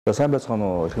Сайн байцгаана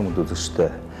уу эрхэм хүнд үзэгчтэй.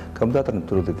 Комментатор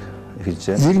нэвтрүүлэг эхэлж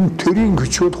байна. Ер нь төрийн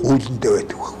хүчүүд хуулиндаа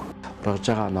байдаг баг. Прогж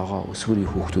байгаа ногоо өсвөрийн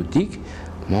хүүхдүүдийг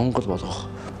Монгол болгох,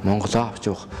 Монголоо авч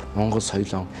явах, Монгол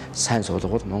соёлоо сайн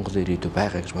суулгавал Монгол ирээдүй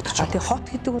байгаа гэж бодож байгаа. Тэгээ хот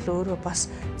гэдэг бол өөрөө бас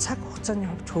цаг хугацааны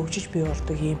хувьд хөгжиж бий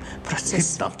болдог ийм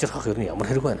процесс. Давчрах ер нь ямар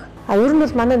хэрэг байна? Ер нь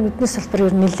бол манай нүдний салбар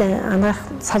ер нь нэлээд анаах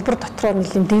салбар дотроо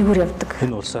нэлээд дээгүүр явдаг.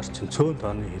 Энэ улсаар чинь цөөн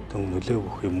тооны хэдэн нөлөө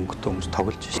өгөх юм мөнгөтэй хүмүүс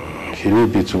тоглож байна. Хэрвээ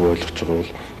би зөв ойлгож байгаа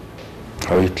бол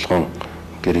оюутлогын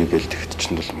гэрээгээл тэгт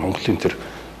чинь бол Монголын тэр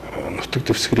нутаг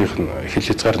дэвсгэрийнх нь хил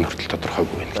хязгаар нөхцөл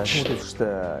тодорхойгүй байна гэж.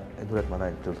 Үзэгчтэй энэгээр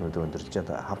манай нэвтрүүлгүүд өндөрлж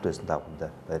байгаа хамт байсан та бүхэнд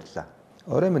баярлалаа.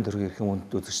 Оройн мэнд төргийн эрхэм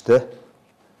хүнд үзэгчтэй.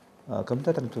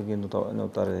 Комментатор нэвтрүүлгийн энэ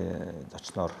удаарын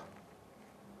зочноор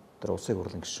тэр улсын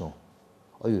хурлын гишүүн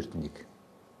Oyunerdэнэийг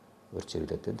урьж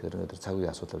ирээд байна. Тэр өнөөдөр цаг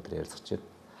үеийн асуудал дээр ярилцж байна.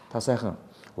 Та сайхан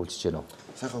үйлчж байна уу?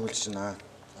 Сайхан үйлчж байна.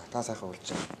 Та сайхан үйлчж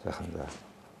байна. Сайхан за.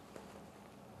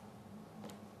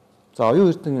 За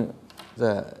Oyunerdэнэ за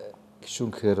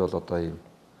гишүүн гэхээр бол одоо ийм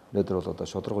өнөөдөр бол одоо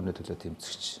шударгууны төлөө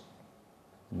тэмцэгч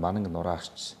мананг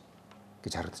нураагч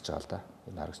гэж харагдаж байгаа л да.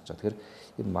 Энэ харагдаж байгаа. Тэгэхээр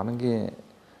энэ манангийн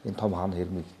энэ том хаан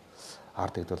хэрмийг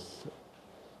ардэгд бол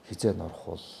хизээ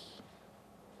нурхвал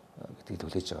гэдгийг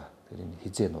хүлээж байгаа. Тэгэхээр энэ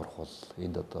хизээ нурхвал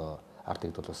энд одоо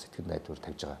ардэгд бол бас сэтгэл найдвар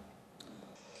тавьж байгаа.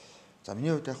 За миний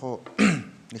хувьд яг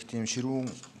нэг тийм ширүүн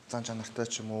зан чанартай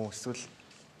ч юм уу эсвэл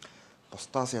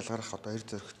бусдаас ялгарах одоо эр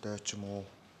зөрөгтэй ч юм уу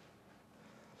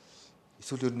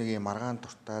эсвэл ер нь нэг юм маргаан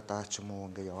дуртай даа ч юм уу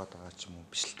ингээ яваад байгаа ч юм уу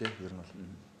биш л дээ ер нь бол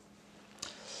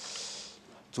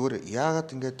зүгээр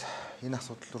яагаад ингээд энэ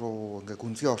асуудал руу ингээ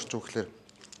гүнзгий орчих вэ гэхээр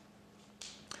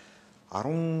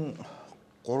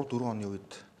 13-4 оны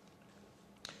үед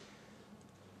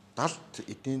 70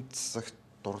 эдийн засагт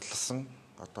дурласан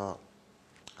одоо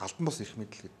албан бус эрх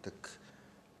мэдэл гэдэг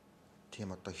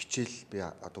тийм одоо хичээл би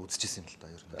одоо үзчихсэн юм л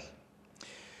да ер нь.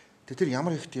 Тэр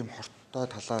ямар их тийм хортой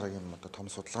талаар юм одоо том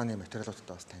судалгааны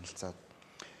материалуудтай бас танилцаад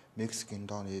Мексик,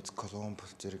 Индонез, Колумб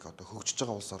зэрэг одоо хөгжиж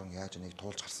байгаа улс орн яаж энийг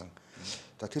туулж гарсан.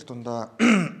 За тэр дундаа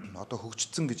одоо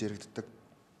хөгжсөн гэж яригддаг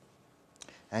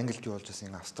Англид юу болж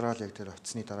байсан, Австралийн тэр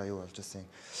оцсны дараа юу болж байсан,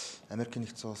 Америк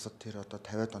нэгдсэн улсад тэр одоо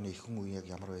 50-аад оны ихэнх үе яг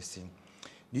ямар байсан.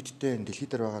 Нийтдээ дэлхий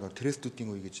дээр байгаа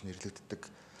трестүүдийн үе гэж нэрлэгддэг.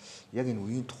 Яг энэ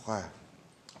үеийн тухай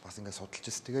бас ингээд судалж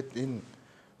ирсэн. Тэгээд энэ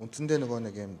үндсэндээ нөгөө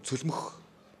нэг юм цөлмөх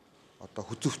одоо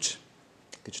хүзүүвч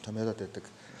гэж томьёолоод байдаг.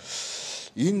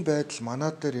 Энэ байдал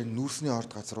манад дээр энэ нүүрсний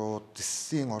орд газрууд,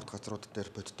 зэссийн орд газрууд дээр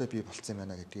бодтой бий болцсон юм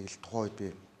байна гэдгийг л тухайн үед би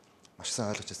маш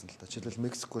сайн ойлгож байсан л да. Жишээлбэл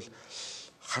Мексик бол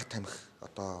хар тамхи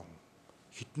одоо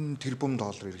хэдэн тэрбум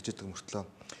доллар эргэждэг мөртлөө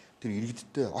тэр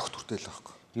иргэдтэй огт хүртэл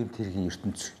байхгүй. Гэр тэргийн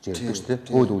ертөнц гэж ярьдаг шүү дээ.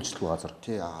 Хууль үйлчлдэг газар.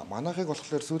 Тий. Манайхыг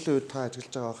болохоор сүүлийн үед та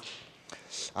ажиллаж байгаа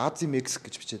Ази Мексик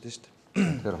гэж бичээд байна шүү дээ.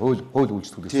 Тэгэхээр хууль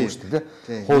үйлчлдэг гэсэн үг шүү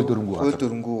дээ. Хууль дөрөнгөө газар. Хууль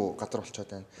дөрөнгөө газар болчиход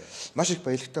байна. Маш их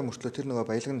баялагтай мөртлөө тэр нөгөө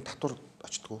баялаг нь татвар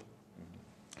очтгоо.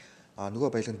 Нөгөө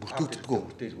баялаг нь бүртгэгддэггүй.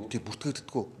 Тий,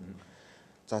 бүртгэгддэггүй.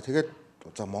 За тэгээд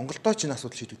за Монголдоо ч энэ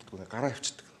асуудал шийдэгддэггүй. Гараа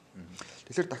авчдаг.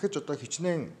 Тэгэхээр дахиж одоо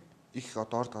хичнээн их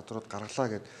одоо орд газрууд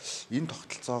гаргалаа гэд энэ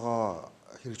тогтолцоогоо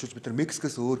хэрэгжүүлж бид нар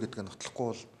Мексикээс өөр гэдэг нь нотлохгүй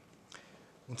бол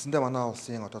үндсэндээ манай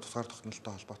улсын одоо тусгаар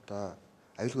тогтнолтой холбоотой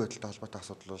аюулгүй байдалтай холбоотой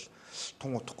асуудал бол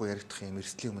тун утгагүй яригдах юм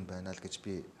эрсдлийн өмнө байна л гэж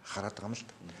би хараад байгаа юм л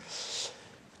та.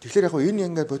 Тэгэхээр яг энэ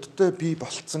ингээд бодиттой бий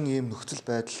болцсон ийм нөхцөл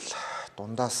байдал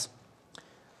дундаас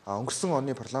өнгөрсөн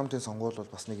оны парламентын сонгуул бол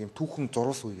бас нэг ийм түүхэн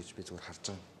зурус үе гэж би зүгээр харж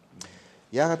байгаа.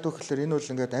 Яагаад гэвэл энэ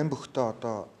бол ингээд ам бөхтөө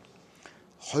одоо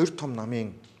хоёр том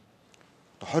намын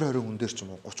 20-20 хүн дээр ч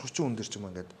юм уу 30-30 хүн дээр ч юм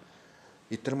уу ингээд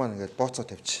эдгээр маань ингээд бооцоо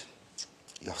тавьж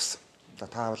явсан. За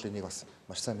та бол энийг бас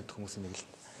маш сайн мэдэх хүмүүсийн нэг л.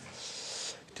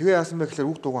 Тэгээ яасан бэ гэхээр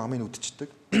үг дуугүй амын үдчихдэг.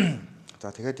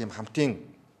 За тэгээд ийм хамтын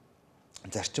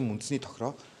зарчим үндэсний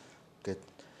тохироо гээд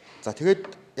за тэгээд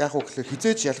яах вэ гэхээр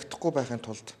хизээж ялагдахгүй байхын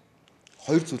тулд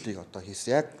хоёр зүйлийг одоо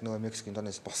хийсэн. Яг нөгөө Мексик,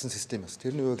 Индонез болсон систем бас.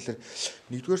 Тэрний юу гэхээр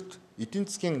нэгдүгээрт эдийн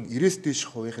засгийн 90-с дээш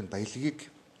хувийн баялагийг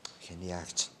хяньяа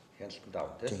гэж. Хяналтанд аав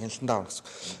тийм. Хяналтанд аав гэсэн.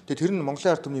 Тэгээд тэр нь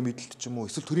Монголын ард түмний мэдлэлт ч юм уу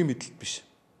эсвэл төрийн мэдлэлт биш.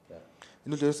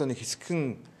 Энэ бол ерөөсөө нэг хэсэгхэн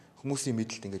хүмүүсийн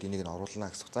мэдлэлт ингээд энийг нь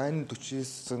оруулна гэсэн. За энэ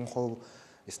 49%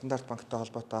 стандарт банктай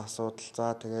холбоотой асуудал.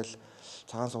 За тэгэл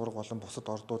цагаан суург болон бусад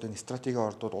ордуудын стратегийн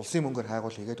ордууд улсын мөнгөөр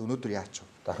хайгуул хийгээд өнөөдөр яач вэ?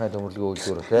 Дахайн төмөрлөгийн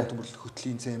үйлдвэр тийм. Төмөрлөх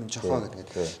хөтлийн цэм жохоо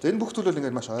гэдэг. За энэ бүх зүйл бол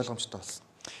ингээд маш ойлгомжтой болсон.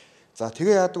 За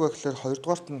тэгээ яадаг вэ гэхээр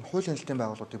хоёрдугаарт нь хуулийн хяналтын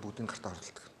байгууллагуудыг бүгдийг гартаа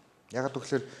оруулдаг. Яагаад вэ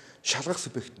гэхээр шалгах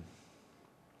субъект нь.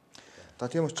 За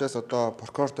тийм учраас одоо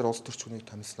прокурор дээр улс төрч хүнийг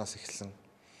томилсноос эхэлсэн.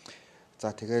 За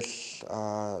тэгэл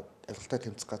авилгатай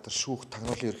тэмцэх газар шүүх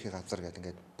тагнуулын ерхий газар гэдэг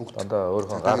ингээд бүгд одоо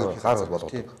өөрийнхөө гар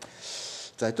болгодог.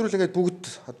 За эдгээр л ингээд бүгд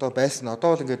одоо байсан.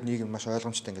 Одоо бол ингээд нийгэм маш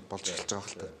ойлгомжтой ингээд болж эхэлж байгаа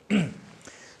хэрэг.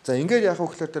 За ингээд яг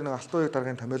хөглөөр тэр нэг алтан уяг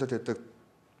даргын томьёолоод байдаг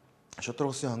шудраг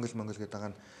усын хонгил монгол гэдэг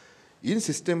байгаа нь энэ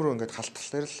систем рүү ингээд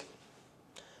халтгалаар л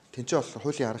тэнцээ болохоор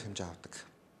хуулийн арга хэмжээ авдаг.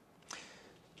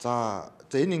 За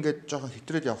энэ ингээд жоохон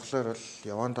хэтрээд явхлаар бол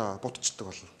явандаа бутчдаг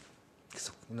болно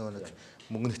гэсэн. Энэ нэг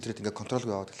мөнгө хэтрээд ингээд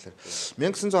контролгүй яваад гэхлээр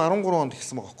 1913 онд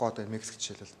ихсэн байгаа хөөхгүй одоо Мексик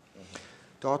жишээлбэл.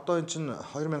 Тэгээ одоо эн чинь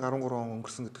 2013 он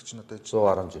өнгөрсөн гэдэг чинь одоо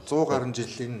 100 гаруй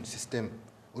жилийн систем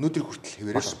өнөөдөр хүртэл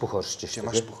хэвээрээ маш бүх оршиж байна.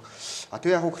 Маш бүх.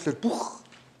 Тэгээ яг гэхэлэр бүх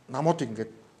намуудыг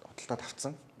ингээд хөдөлтөд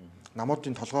авцсан.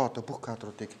 Намуудын толгой одоо бүх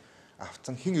кадруудыг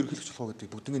авцсан. Хин ерөнхийлөгч болох гэдэг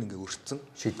бүгднийг ингээд өртсөн.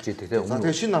 Шийдэж байдаг тийм. За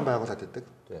тэгээ шинэ нам байгуулад байдаг.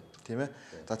 Тийм ээ.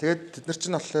 За тэгээд тэд нар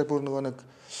чинь болохоор бүр нөгөө нэг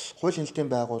хууль хяналтын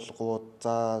байгууллагууд,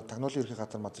 за тагнуулын ерхий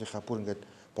газар мазрынхаа бүр ингээд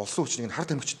болсон хүчнийг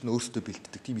хард тамхичд нь өөрсдөө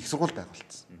бэлддэг. Тийм их сургууль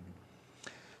байгуулсан.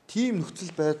 Тийм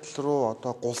нөхцөл байдал руу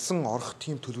одоо гулсан орох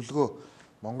тийм төлөвлөгөө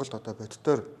Монголд одоо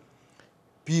боддоор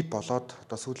бий болоод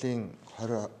одоо сүүлийн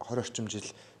 20 орчим жил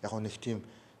яг нэг тийм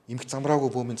эмх замраагүй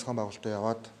бөөмийн зохион байгуулалтад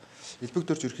яваад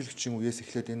элбэгдэрч ерхийлэгчийн үеэс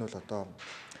эхлээд энэ бол одоо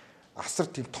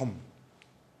асар тийм том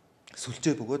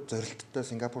сүлжээ бөгөөд зорилттой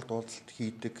Сингапурт уулзалт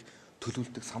хийдэг,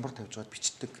 төлөвлөдөг, самбар тавьж гад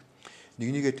бичдэг,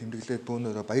 нэгнийгээ тэмдэглээд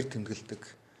бөөнөрөө баяр тэмдэглэдэг.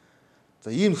 За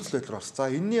ийм нөхцөл байдал орсон.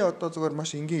 За энэний одоо зүгээр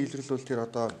маш энгийн илэрлэл бол тэр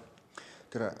одоо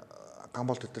тэр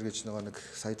гамбол тэтэр гэж нэг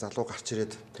сая залуу гарч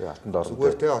ирээд алтанд орно.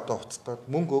 Зүгээр те одоо уцтаад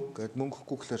мөнгө өг гэд мөнгө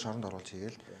өгөхгүй гэхлээр шоронд оруулж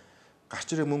хийгээл гарч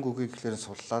ирээ мөнгө өгье гэхлээр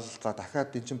суллаа л за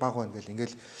дахиад эн чин баг байна гэл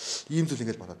ингээл ийм зүйл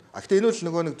ингээл бодоод. А гэтээ энэ бол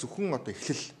нөгөө нэг зөвхөн одоо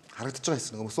эхлэл харагдаж байгаа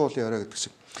хэсэг нөгөө мөсөн уулын орой гэдэг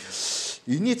шиг.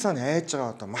 Энийний цаана айж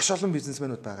байгаа одоо маш олон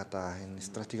бизнесмэнүүд байгаа да. Энэ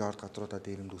стратегийн ард газруудаа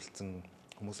дээрэмдүүлсэн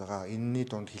хүмүүс байгаа. Энэний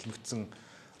донд хилмигдсэн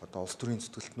одоо улс төрийн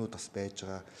зүтгэлтнүүд бас байж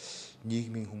байгаа.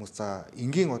 Нийгмийн хүмүүс за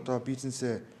энгийн одоо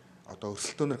бизнесээ одоо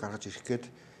өрсөлдөөнөр гаргаж ирэх гээд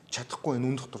чадахгүй энэ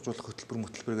үн докторжуулах хөтөлбөр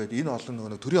гэдэг энэ олон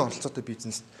нөгөө төрийн оролцоотой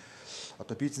бизнес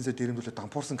одоо бизнесээ дээрэмдүүлээд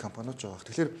дампуурсан компаниуд байгаа.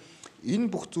 Тэгэхээр энэ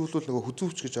бүх зүйл бол нөгөө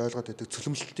хүзүүвч гэж ойлгоод байдаг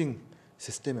цөлмөлтийн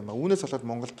систем юм а. Үүнээс болоод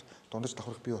Монголд дундаж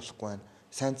давхрах бий болохгүй байна.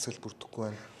 Сайн засал бүрдэхгүй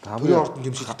байна. Төрийн ордон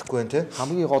дэмжиж чадахгүй байна те.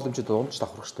 Хамгийн гол юм чи дундаж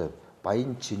давхрах штэ.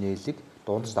 Баян чинээлэг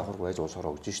дундаж давхрах байж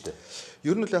уусараа гэж штэ.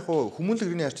 Ер нь л яг хүмүүнлэг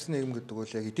иргэний арчсан нийгэм гэдэг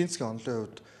бол яг эдийн засгийн онолын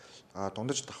хувьд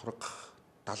дундаж давхрах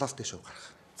 70-аас дээш гарах.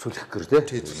 Цүлхгэр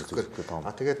тий. Цүлхгэр.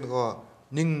 Тэгээд нөгөө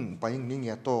нин баян нин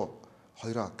ядуу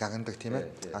хоёроо гагандаг тийм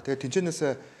ээ. Тэгээд тэнцэнээс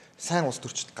сайн улс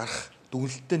төрчид гарах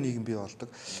дүгнэлттэй нийгэм бий болдог.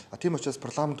 Тийм учраас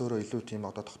парламент өөрөө илүү тийм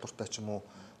одоо доктортой ч юм уу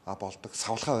болдог,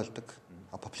 савлахаа болдог,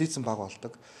 популизм баг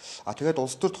болдог. Тэгээд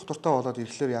улс төр доктортой болоод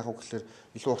ирэхлээр яг үгээр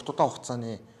илүү урт удаан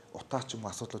хугацааны утаа ч юм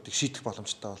уу асуудлуудыг шийдэх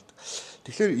боломжтой болдог.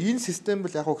 Тэгэхээр энэ систем бол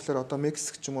яг үгээр одоо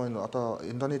Мексик ч юм уу энэ одоо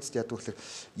Индонезид яадаг гэхээр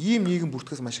ийм нийгэм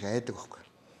бүртгэхээс маш их айдаг байхгүй.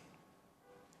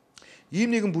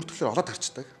 Ийм нэгэн бүртгэлээр олоод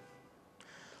харцдаг.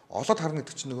 Олоод харна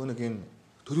гэдэг чинь нөгөө нэг энэ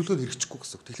төлөвлөгөө хэрэгжихгүй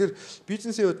гэсэн үг. Тэгэхээр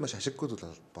бизнесийн хувьд маш ашиггүй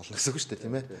болно гэсэн үг шүү дээ,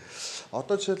 тийм ээ.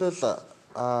 Одоо жишээлбэл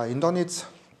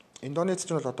Индонез ч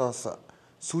бол одоо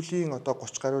сүүлийн одоо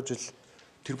 30 гаруй жил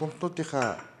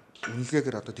тэрбумтнуудынхаа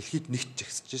үнэлгээгээр одоо дэлхийд нэгт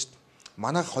жагсаж шүү дээ.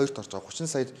 Манайх хоёрт орж байгаа 30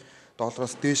 сая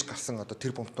доллароос дээш гарсан одоо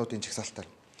тэрбумтнуудын жагсаалтаар.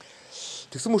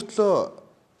 Тэгсэн мөртлөө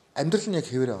амьдрал нь яг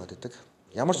хэвээр аваад байдаг.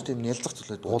 Ямар ч тийм нялзах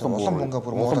зүйлүүд улам мөнгө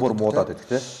бүр муудаад байдаг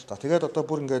тийм. За тэгээд одоо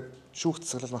бүр ингээд шүүхт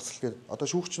цаглал мацлал гээд одоо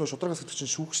шүүгч нь шудрагаас гэдэг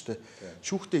чинь шүүх штэ.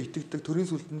 Шүүхтээ итгэдэг төрийн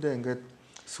сүлдэндээ ингээд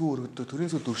сүү өргөдөг,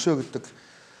 төрийн сүлд өршөөгдөг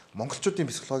монголчуудын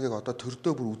психологиг одоо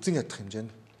төрдөө бүр үзэн ядах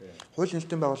хэмжээнд хууль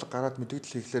нэлтийн байгууллага гараад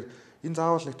мэдээлэл хийхлээр энэ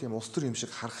заавал нэг тийм улс төр юм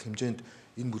шиг харах хэмжээнд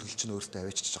энэ бүрэлдэхүүн чинь өөрөөсөө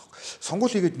аваачиж байгаа.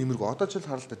 Сонгуул хийгээд нэмэргүй. Одоо жишээл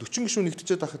харалтаа 40 гишүүн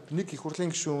нэгтчихэд байхад нэг их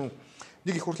хурлын гишүүн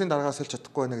нэг их хурлын дараагаас хэлж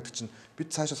чадахгүй байна гэдэг чинь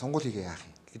бид цаашаа сонгуул хийгээ яах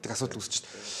юм гэдэг асуудал үүсэж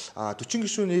байна. 40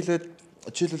 гишүүн нийлээд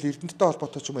жишээлбэл Эрдэнэтэй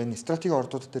холбоотой ч юм уу энэ стратегийн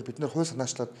ордууд дээр бид нэр хууль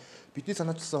санаачлаад бидний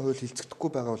санаачилсан хууль хилцэгдэхгүй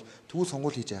байгаа бол тэгвэл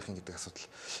сонгуул хийж яах юм гэдэг асуудал.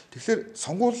 Тэгэхээр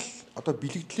сонгуул одоо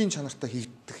бэлэгдлийн чанартай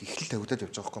хийгдэх эхлэл тавигдаад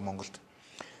явж байгаа хгүй Монголд.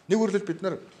 Нэг үрлэл бид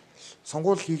нар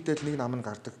сонгуул хийгдээд нэг нам нь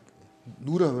гардаг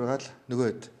нүрээ хувиргаал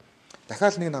нөгөөд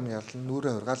дахиад нэг нам ялна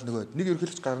нүрээ хувиргаал нөгөөд нэг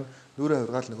ерхэлж гарна нүрээ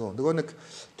хувиргаал нөгөө нэг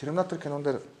Терминатор кинон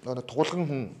дээр тугуулган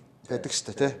хүн байдаг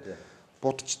шүү дээ тий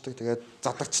будчдаг тэгээд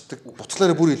задарчдаг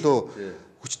буцлаараа бүр илүү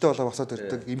хүчтэй болоо босоод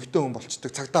ирдэг эмгтэй хүн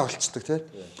болчдаг цагдаа болчдаг тий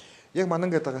яг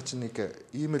манан гэдэг байгаа чинь нэг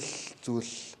ийм л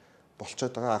зүйл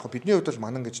болцоод байгаа. Яг бидний хувьд бол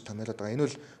манан гэж томьёолоод байгаа. Энэ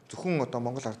бол зөвхөн одоо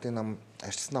Монгол ардын нам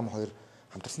арчсан нам хоёр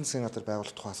хамтарсан засгийн газар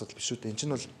байгуулах тухай асуудал биш үү? Энэ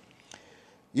чинь бол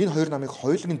энэ хоёр намыг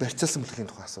хоёулыг нь барьцаалсан бүлгийн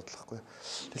тухай асуудал байхгүй.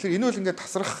 Тэгэхээр энэ бол ингээд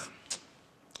тасрах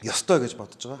ёстой гэж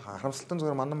бодож байгаа. Харамсалтай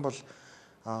зүгээр манан бол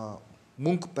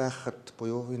мөнгө байхад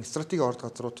буюу энэ стратегийн орд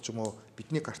газрууд ч юм уу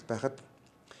бидний гарт байхад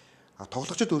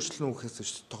тоглогчид өөрчлөлт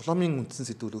үхэхээс тоглоомын үндсэн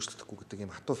сэдвүүл өөрчлөгдөхгүй гэдэг юм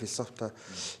хатуу философитой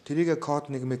тэрийг код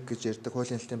 1 гэж ярьдаг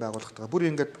хуулийн хэлтийн байгууллагатайгаа бүр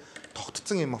ингээд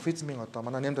тогтцсон юм мафизмын одоо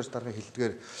манай нэмдэрч дарга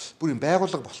хэлдгээр бүр юм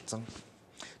байгууллага болцсон.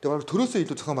 Тэгээ баг төрөөсөө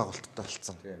илүү зохион байгуулалттай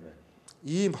болсон.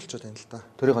 Ийм болчиход байна л да.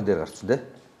 Төрийн дээр гарцсан тий.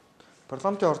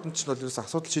 Парламентын ордонд ч бол ерөөс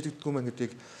асуудал шийдэгддэггүй мэн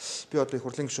гэдгийг би одоо их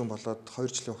хурлын гишүүн болоод 2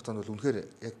 жилийн хугацаанд бол үнэхээр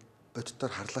яг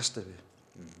бодитоор харлаа штэ би.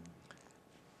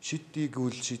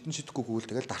 Шийдтийгүүл шийдэхгүйгүүл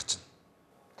тэгэл дарчна.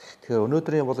 Тэгэхээр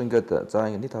өнөөдрийн бол ингээд за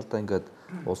нэг талдаа ингээд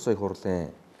улсын их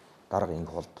хурлын дарга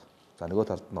Энхбат. За нөгөө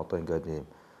талд нь одоо ингээд ийм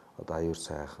одоо аюур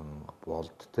сайхан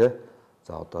болд тий.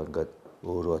 За одоо ингээд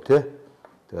өөрөө тий.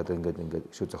 Тэгээд ингээд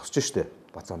гişүү зогсож штэ.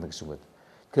 Бацаана гişүүгээд.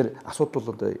 Тэгэхээр асуудал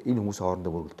бол одоо энэ хүмүүсийн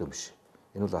хоорондоо мөргөлдөө юм биш.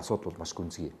 Энэ бол асуудал бол маш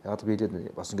гүнзгий. Яг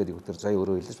биелээд бас ингээд их сая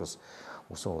өөрөө хэлж бас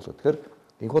усан болоо. Тэгэхээр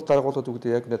Энхбат дарга болоод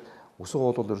үгдээ яг ингээд усан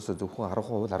уул бол ерөөсөө зөвхөн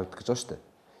 10% харагдах гэж байна штэ.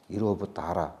 90%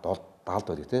 дараа даалд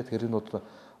байдаг тий. Тэгэхээр энэ бол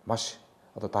маш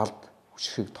одоо даалд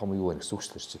хүчрэх том юу байна гэсэн үг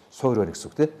шүү дээ. Суур байна гэсэн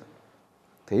үг тий.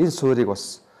 Тэгээ энэ суурийг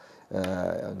бас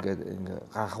ингээд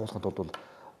ганхуулахын тулд бол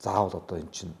заавал одоо эн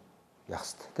чинь яах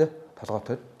хэрэгтэй тий.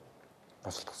 Толгойтой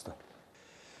баслах хэрэгтэй.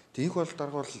 Тэгэх бол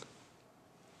дарга бол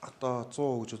одоо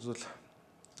 100% гэж үзвэл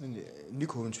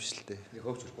 1% биш л дээ. 1%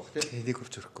 хүрэх бах тий. 1%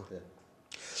 хүрэхгүй.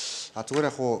 А зүгээр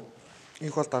яг хуу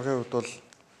энэ бол даргын хувьд бол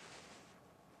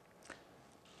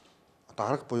одоо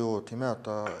арга буюу тийм ээ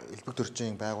одоо элбэг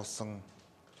төрчийн байгуулсан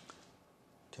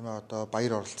тийм ээ одоо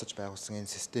баяр оролцож байгуулсан энэ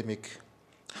системийг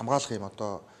хамгаалах юм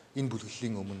одоо энэ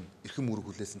бүлэглэлийн өмнө эрхэм үүрэг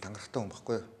хүлээсэн тангарахтай хүн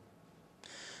баггүй.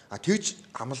 А тэгж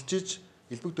амлаж иж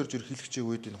элбэг төрж ерөнхийлөгчийн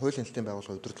үед энэ хуулийн хэлтийн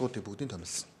байгууллагын удирдлагуудыг бүгдийг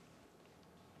томилсон.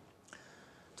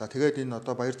 За тэгээд энэ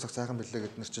одоо баяр цаг сайхан билээ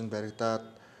гэд нар чинь баригдаад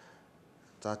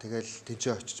за тэгэл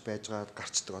тэнцээ очиж байжгаад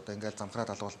гарчдаг одоо ингээл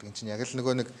замхраад алгуулдаг эн чинь яг л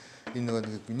нөгөө нэг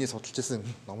миний судалж байсан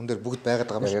номон дээр бүгд байгаад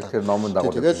байгаа юм шиг. Тэгэхээр номон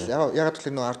дагуул. Тэгэл ягаад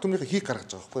гэвэл нөгөө ард түмнийхээ хийх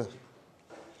гаргаж байгаа байхгүй юу?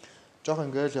 Жохон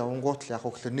ингээл явангуут л яг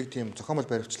гэхээр нэг тийм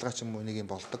зохиомжтой баримтчилгаа ч юм уу нэг юм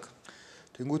болдог.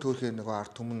 Тэнгүүд хөөрхөө нөгөө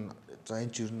ард түмэн за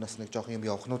энэ ч ер нь бас нэг жоох юм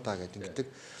явахнуу даа гэдэг ингэдэг.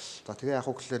 За тэгээ яг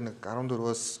гэхээр нэг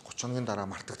 14-өөс 30 хоногийн дараа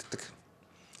мартагддаг.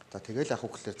 За тэгэл яг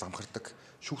гэхээр замхардаг.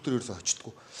 Шүүхтэр ерөөсөө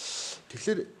очтдгүй.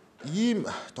 Тэгэхээр ийм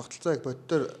тогтолцоо яг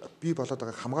бодтоор би болоод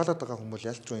байгаа хамгаалаад байгаа хүмүүс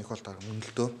ялч юу их бол дараа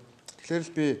үнэлдөө. Тэгэхээр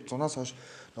л би 100-аас хойш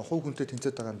хувь хүнтэй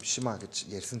тэнцээд байгаа юм биш юмаа гэж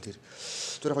ярьсан тэр.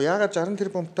 Тэр яг яагаад 60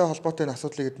 тэрбумтай холбоотой энэ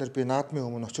асуудлыг эднэр би наадмын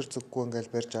өмнө очир зүггүй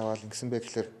ингээл барьж аваад ингэсэн бэ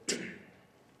гэхээр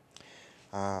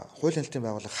хуулийн хэлтийн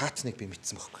байгууллага хаацныг би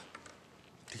мэдсэн байхгүй.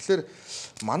 Тэгэхээр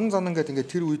манан зан ингээд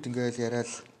тэр үед ингээл яриад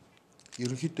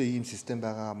ерөнхийдөө ийм систем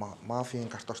байгаа мафийн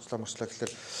гарт орчлоо мөрчлөө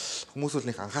гэхээр хүмүүс бол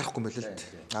нэг анхаарахгүй мэлээ л.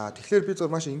 Тэгэхээр би зөв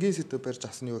маш энгийн сэдв барьж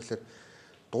авсан юу гэхээр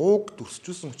дууг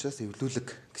дүрсчүүлсэн учраас эвлүүлэг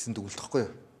гэсэн дүгнэлт гэхгүй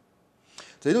юу.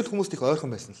 За энэ бол хүмүүст их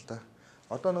ойрхон байсан л да.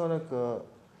 Одоо нэг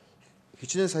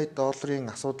хичнээн сая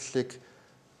долларын асуудлыг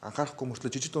анхаарахгүй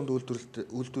мөрчлөө жижиг дунд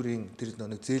үйлдвэрийн тэр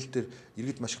нэг зээл дээр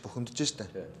иргэд маш их бохимдож штэ.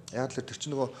 Яг л тэр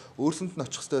чинь нөгөө өөрсөнд нь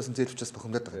очих хэрэгтэй байсан зээл учраас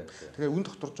бохимдаад байгаа. Тэгэхээр үн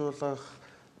докторжуулах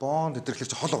бонд эдрэхлэр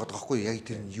чи хол байгаа байхгүй яг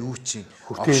тэр нь юу чинь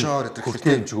офшор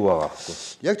эдрэхлэр зүг байгаа байхгүй.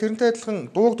 Яг тэрнтэй адилхан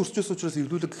дууг дүрчээс учраас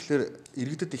эвлүүлэг гэхлээр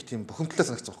иргэдэд их тийм бохимдлаа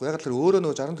санагдсан байхгүй. Яг л тэр өөрөө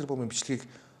нөгөө 60 тэрбумын бичлэгийг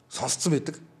сонсцсон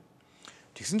байдаг.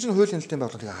 Тэгсэн чинь хуулийн хэлтийн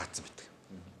байгууллагыг хаацсан байдаг.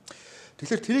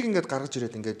 Тэгэхээр тэрийг ингээд гаргаж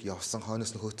ирээд ингээд явсан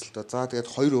хойноос нь хөөцөлтөө. За тэгээд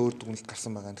хоёр өөр дүгнэлт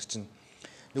гарсан байгаа энэ чинь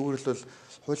нэгүрэл бол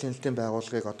хуулийн хэлтийн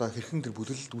байгууллагыг одоо хэрхэн тэр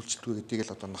бүлэглэлд үйлчлдэг гэдгийг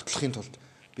л одоо нотлохын тулд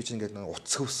би чинь ингээд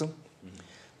утас хөвсөн.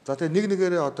 За тэгээ нэг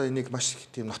нэгээрээ одоо энийг маш их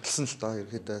тийм нотлсон л доо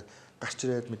ерөөдөө гарч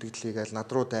ирээд мэдгдлийг аль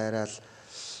над руу дайраал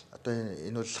одоо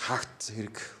энэ бол хаагц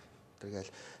хэрэг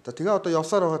тэгэл. За тэгээ одоо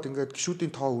явсаар байгаад ингээд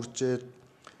гишүүдийн тоо үржээд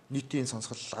нийтийн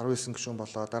сонсгол 19 гишүүн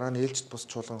болоо дараа нь ээлжид бус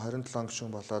чуулган 27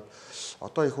 гишүүн болоод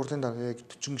одоо их хурлын даргаыг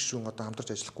 40 гишүүн одоо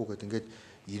хамтарч ажиллахгүй гэдэг ингээд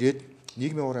ирээд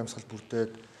нийгмийн уур амьсгал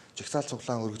бүрдээд жигсаал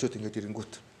цуглаан өргөжөөд ингээд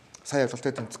ирэнгүүт сая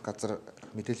явдалтай тэмцэх газар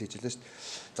мэдээлэл хийж илээ шүү дээ.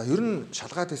 За ер нь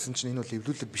шалгаад байсан чинь энэ бол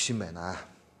эвлүүлэг биш юм байна.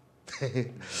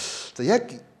 За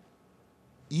яг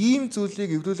ийм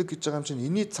зүйлийг эвлүүлэг гэж байгаа юм чинь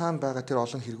энэний цаана байгаа тэр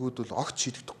олон хэрэгүүд бол огт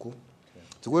шийдэгдэхгүй.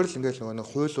 Зүгээр л ингээд нэг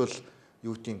хууль бол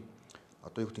юу гэдэг нь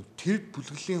одоо юу гэдэг нь тэр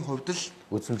бүлэглэлийн хувьд л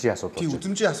үзмжийн асуудал. Тийм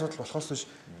үзмжийн асуудал болохоос биш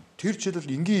тэр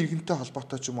жишээлбэл энгийн иргэнтэй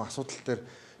холбоотой ч юм уу асуудал дээр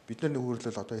бид нар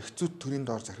нөгөөрлөл одоо их зүйт төрийн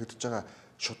доор зархидж байгаа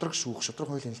шудраг шүүх, шудраг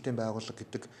хуулийн хэлтийн байгууллага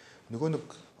гэдэг нөгөө нэг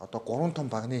одоо 3 том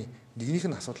багны нэгнийх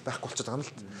нь асуудал байхгүй болчиход байгаа юм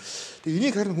л. Тэгээ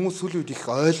энийг харин хүмүүс сүүлийн үед их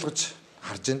ойлгож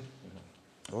харж байна.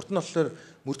 Урд нь болохоор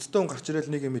мөрдөлтөө хүн гарч ирэл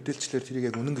нэг юм мэдээлчлэр тэрийг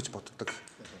яг үнэн гэж боддог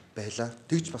байлаа.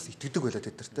 Тэгж бас итгэдэг байлаа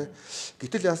тэд нар те.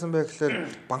 Гэтэл яасан бэ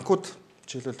гэхээр банкуд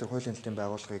жишээлбэл тэр хуулийн хэлтийн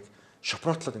байгууллагыг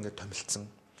шопротлоод ингээд томилцсон.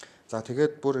 За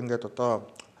тэгээд бүр ингээд одоо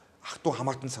ах トゥ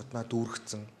хамаатан саднаа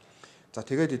дүүргэцэн. За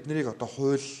тэгээд эднэрийг одоо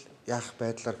хууль яах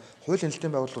байдлаар хуулийн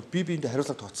хэлтийн байгууллагууд бие биендээ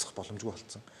хариуцлага тооцох боломжгүй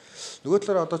болсон. Нөгөө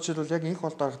талаараа одоо жишээлбэл яг энх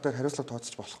бол дарга дээр хариуцлага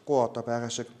тооцож болохгүй одоо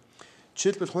байгаа шиг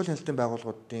жишээлбэл хуулийн хэлтийн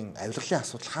байгууллагуудын авилгалын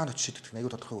асуудал хаана очиж шийдэгдэх нь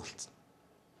аюу тодорхой болсон.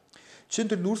 Чин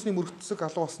тэр нүүрсний мөрөгдсөг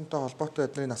алуу басантай холбоотой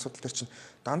эднэрийн асуудал төр чинь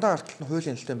дандаа арталт нь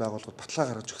хуулийн нэлээдийн байгууллагууд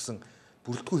баталгаа гаргаж өгсөн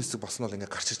бүрэлдэхүүн хэсэг босно бол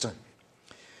ингээд гарч ирж байгаа.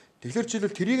 Тэгэхээр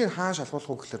жишээлбэл тэрийг хаан шалгуулах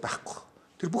уу гэхэлэр байхгүй.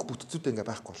 Тэр бүх бүтцүүдээ ингээд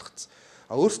байхгүй болгоцсон.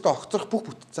 А өөрөөсөө огцрох бүх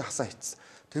бүтцээ хасаа хийцсэн.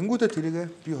 Тэнгүүдээ тэрийг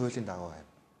би хуулийн дагуу байв.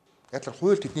 Яг л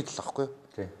хууль тэдний тал байхгүй юу?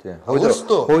 Тийм. Хууль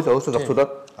өөрөөсөө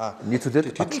зохицуулаад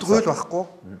нийцүүлээд тэдний хууль байхгүй.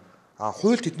 А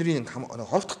хууль тэдний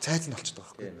хорогдох цайз нь болчихдог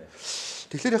байхгүй юу?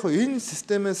 Тэгэхээр яг энэ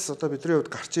системээс одоо бидний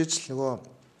хувьд гарч иж нөгөө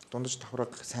дундаж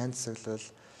давхраг сайн засаглал,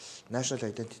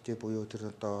 national identity буюу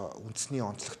тэр одоо үндэсний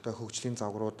онцлогтой хөгжлийн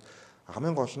загварууд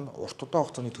хамгийн гол нь урт удаан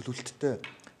хугацааны төлөвлөлттэй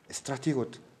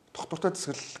стратегиуд тогтвортой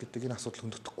засаглал гэдэг энэ асуудал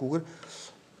хөндөгдөхгүйгээр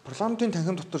парламентын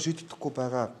танхим дотор шийдэгдэхгүй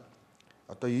байгаа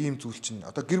одоо ийм зүйл чинь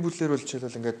одоо гэр бүлээр бол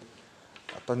жишээлбэл ингээд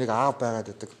одоо нэг аав байгаад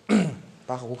байдаг,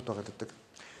 баахан хүүхэд байгаад байдаг.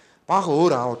 Баахан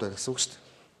өөр аавууд байна гэсэн үг шүү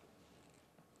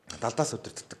дээ. Далдаас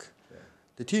өдөртдөг.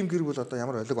 Тэгээ тийм гэр бүл одоо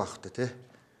ямар олиг байх вэ те?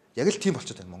 Яг л тийм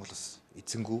болчиход байна Монголоос.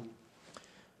 Эзэнгүү.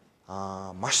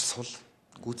 Маш сул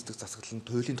гүйцэтгэх засаглал нь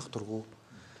туйлын докторгүй.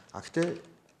 Гэхдээ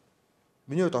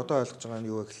миний хувьд одоо ойлгож байгаа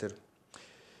нь юу вэ гэхээр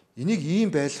энийг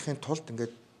ийм байлгахын тулд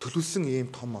ингээд төлөвлөсөн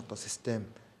ийм том одоо систем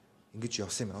ингэж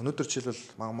явсан юм байна. Өнөөдөр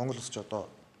жишээлбэл Монгол улс ч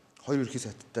одоо хоёр ерхий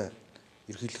сайттай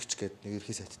ерхийлэгч гэдэг нэг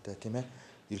ерхий сайттай тийм ээ.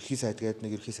 Ерхий сайт гэдэг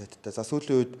нэг ерхий сайттай. За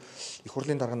сүүлийн үед их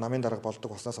хурлын дарга намын дарга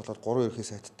болдог болсноос болоод 3 ерхий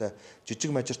сайттай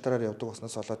жижиг мажистратаар явдаг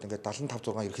болсноос болоод ингээд 75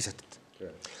 6 ерхий сайттай.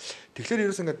 Тэгэхээр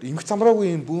ерөөс ингээд эмх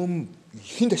замраагүй юм бөөм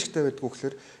ихэнд ашигтай байдгүй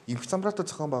гэхээр эмх замраатай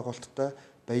зохион байгуулалттай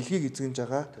баялагийг эзэгж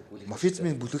байгаа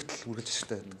мафизмын бүлэгдэл үргэлж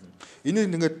ашигтай байдаг.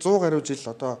 Энийг ингээд 100 гаруй жил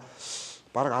одоо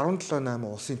бараг 17 8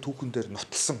 улсын түүхэн дээр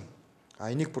нотолсон.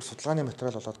 Энийг бүр судалгааны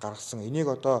материал болоод гаргасан. Энийг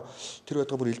одоо тэр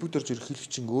байдаг бүр элбэг дөрж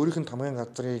ерхийлэгчин өөрийнх нь тамгын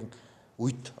газрын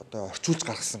үед одоо орчуулж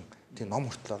гаргасан тийм ном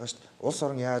хүртэл байгаа шүү дээ. Улс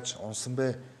орон яаж унсан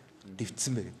бэ?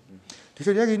 Дэвтсэн бэ гэдэг.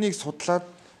 Тэгэхээр яг энийг судлаад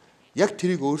яг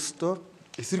тэрийг өөрсдөө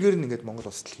эсэргээр нь ингээд Монгол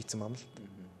улсад хийцэн байна л.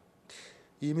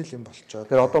 Ийм л юм болчоод.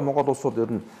 Тэгэхээр одоо Монгол улс бол ер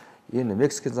нь энэ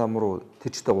Мексикийн зам руу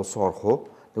тэжтэй улс орох уу?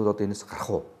 Тэгвэл одоо энэс гарах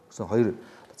уу? Гэсэн хоёр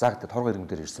заагтай торгоо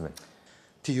иргэнээр ирсэн байна.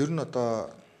 Тий ер нь одоо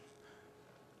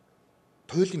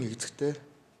туйлын эзэгтэй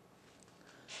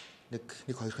нэг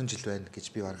 2 жил байна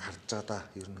гэж би баг харж байгаа да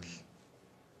ер нь л.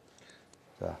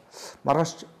 За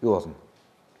маргааш юу болно?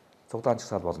 Цуглаан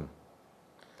чагсаал болно.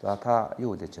 За та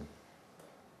юу хэлэж байна?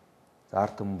 За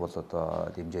ард түмэн бол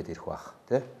одоо дэмжээд ирэх бах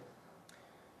тий.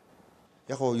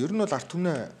 Яг гоо ер нь бол ард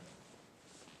түмнээ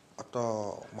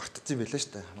одоо мартцсан байлаа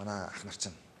шүү дээ. Манай ах нар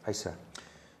чинь. Хайсаа.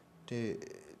 Тий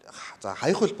за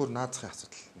хаях бол бүр наазахын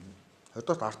асуудал.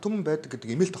 Хоёрдугаар ард түмэн байдаг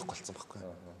гэдэг имэйл тохиол болсон байхгүй.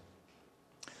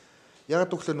 Яг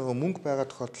гэвэл нөгөө мөнгө байгаа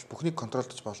тохиолдолд бүхнийг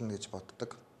контролдож болно гэж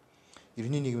боддог.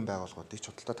 Иргэний нийгмийн байгууллагуудыг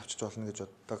худалдаад авчиж болно гэж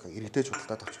боддог. Иргэдэж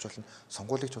худалдаад авчиж болно.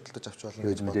 Сонгуулийг худалдаж авчиж болно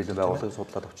гэж боддог. Мэдээлэл байгууллагыг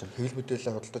худалдаад авчина. Хэвлэл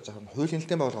мэдээлэл худалдаж авах. Хуулийн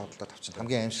нэлээдийн байгууллага худалдаад авчина.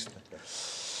 Хамгийн аимшигтай.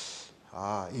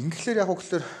 Ингээхээр яг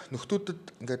гэвэл нөхдүүдэд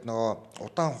ингээд нөгөө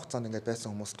удаан хугацаанд ингээд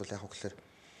байсан хүмүүст бол яг гэвэл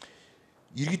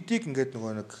иргэдийг ингээд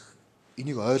нөгөө нэг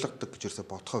энийг ойлгодог гэж ерөөсө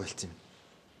бодхоо байлцсан юм.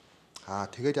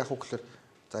 Тэгээд яг гэвэл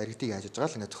за иргэдийг яаж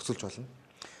байгаа л ингээд зохицуулж болно.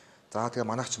 За тэгээ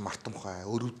манайх ч мартамхай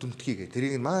өр өдөнтгий гэх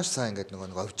тэрийг маш сайн ингээд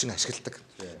нөгөө овчин ашигладаг.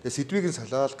 Тэгээ сэдвийг нь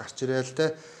солиод гарч ирээл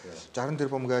те 60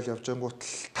 тэрбум гайл явж ангуут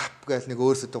тап гайл нэг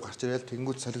өөр сэдв гарч ирээл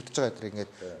тэгэнгүүт солигдож байгаа тэрийг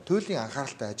ингээд туйлын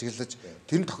анхааралтай ажиглаж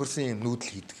тэр нь тохирсон юм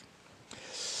нүүдэл хийдэг.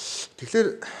 Тэгэхээр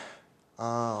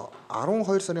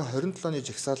 12 сарын 27-ны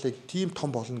жагсаалыг тийм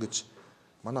том болно гэж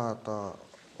манай одоо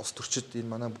ус төрчид энэ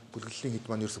манай бүлэглэлийн хэд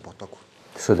маань ерөөсө бодоогүй.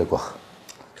 Төсөөлөг баг.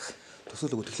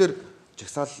 Төсөөлөг. Тэгэхээр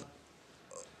жагсаал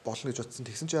болно гэж бодсон.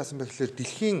 Тэгсэн чинь яасан бэ гэхээр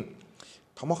дэлхийн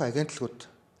томоохон агентлагууд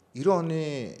 90 оны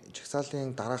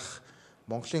жагсаалын дараах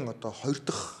Монголын одоо 2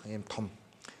 дахь ийм том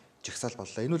жагсаал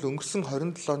боллоо. Энэ бол өнгөрсөн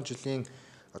 27 жилийн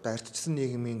одоо ардчсан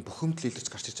нийгмийн бухимдал илэрч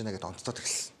гарч ирж байна гэдээ онцлоод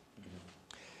эхэлсэн.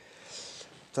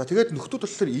 За тэгээд нөхдүүд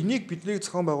болохоор энийг бидний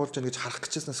зохион байгуулж байгаа гэж харах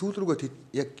гэжсэн сүүл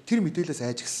рүүгээ яг тэр мэдээлэлээс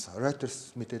айж гисэн.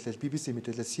 Reuters мэдээлэл, BBC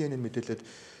мэдээлэл, CNN мэдээлэл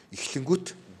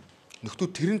эхлэнгүүт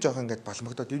нөхдүүд тэр нь жоохон ингээд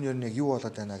балмагдаад энэ юу яг юу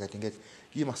болоод байна гэдэг ингээд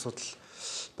ийм асуудал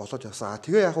болоод явсан.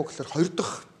 Тэгээ яг уу гэхээр 2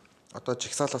 дахь одоо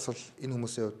жагсаалаас бол энэ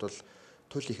хүмүүсийн хувьд бол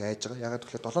туйл их айж байгаа. Ягаад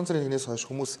гэвэл 7 сарын 1-ээс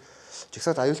хойш хүмүүс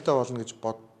жагсаал аюултай болно гэж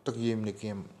боддог ийм нэг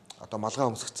ийм одоо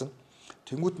малгай өмсгцэн.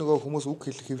 Тэнгүүд нөгөө хүмүүс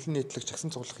үг хэлэх, хэвлэн нийтлэх,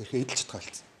 жагсан цуглах хэрэг эдэлж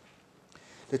чадхаалцсан.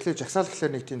 Тэгэхээр жагсаал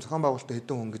гэхэлэр нэг тийм зохион байгуулалтын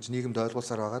хэдэн хүн гэж нийгэмд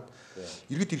ойлгуулсаар байгаад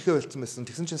иргэд ирэхээ болцсон байсан.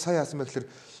 Тэгсэн чинь сая яасан бэ гэхээр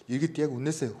иргэд яг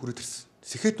үнээсээ хүрээд ирсэн.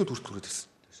 Сэхэтнүүд хүрт хүрээд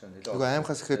ирсэн. Нөгөө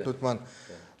аймхаа сэхэтнүүд маань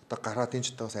одоо гараад энэ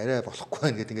ч бас арай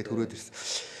болохгүй байх гэдэг ингээд хүрээд ирсэн.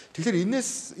 Тэгэхээр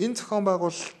энэ зохион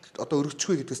байгуулалт одоо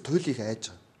өргөжгүй гэдгээс туйлыг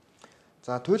айж байгаа.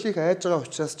 За туйлыг айж байгаа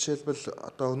учраас жишээлбэл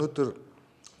одоо өнөөдөр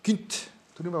гинт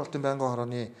төрийн байгуулалтын байнгын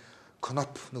хорооны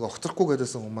коноп нэг огцрохгүй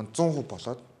гэдээсэн хүмүүс маань 100%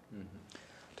 болоод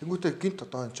тэнгуүтэй гинт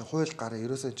одоо энэ чинь хууль гараа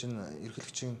ерөөсөө чинь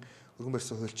эрхлэгчийн өргөн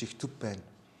барьсан хууль чи их төв байна.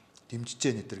 Дэмжиж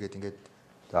яа нэтэр гээд ингээд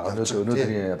за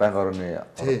өнөөдрийн байнгын орны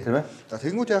тийм ээ. За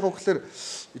тэнгуүт яг гэхээр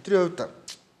бидний хувьд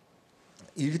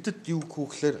иргэдэд юу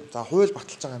гэхээр за хууль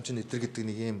баталж байгаа юм чинь нэтэр гэдэг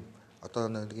нэг юм одоо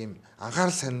нэг юм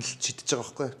анхаарал санал шидэж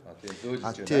байгаа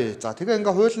байхгүй. Тий. За тэгээ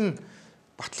ингээ хууль нь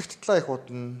батлагдлаа их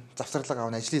удаа завсарлага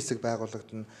авна ажлын хэсэг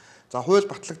байгуулагдана. За хууль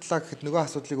батлагдлаа гэхэд нөгөө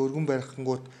асуудлыг өргөн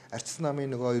барихгүйд арчсан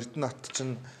намын нөгөө Эрдэнэ хот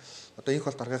чинь одоо их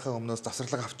бол даргийнхаа өмнөөс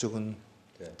завсарлага авч өгнө.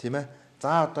 Тийм ээ.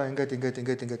 За одоо ингээд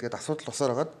гээд асуудал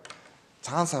усаар хагаад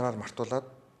цагаан сараар мартуулаад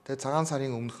тэгээ цагаан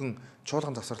сарын өмнөхөн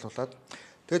чуулган завсарлуулад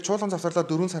тэгээ чуулган завсарлаад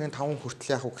 4 сарын 5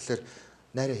 хүртэл яах вэ гэхээр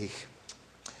найраа хийх.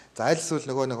 За аль эсвэл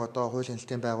нөгөө нэг одоо хуулийн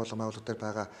хэлтийн байгууллага дээр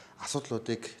байгаа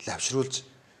асуудлуудыг лавшруулж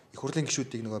их хурлын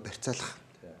гишүүдийг нөгөө барьцаалах.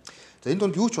 За энэ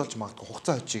донд юу ч болж магадгүй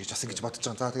хугацаа очие гэж бас ингэж бодож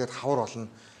байгаа. За тэгээд хавар болно.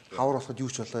 Хавар болоход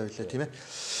юу ч болоо байлаа тийм ээ.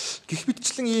 Гэх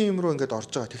мэтчлэн ийм руу ингээд орж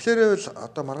байгаа. Тэгэхээр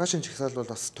одоо маргаашийн жагсаал бол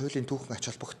бас туйлын түүхэн ач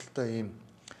холбогдолтой ийм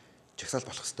жагсаал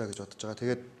болох хэрэгтэй гэж бодож байгаа.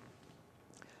 Тэгээд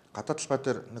гадаад талбай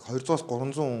дээр нэг 200-аас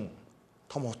 300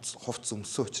 том хувцс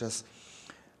өмссөн учраас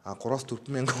 3-аас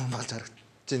 4 мянган хүн болж харагдаж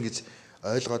байна гэж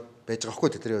ойлгоод байж байгаа хгүй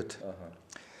тэдний үед.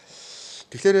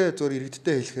 Тэгэхээр зөвөр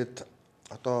иргэдтэй хэлэхэд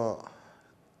одоо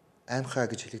аймхаа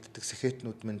гэж хэлэгддэг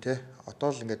сэхэтнүүд мэн те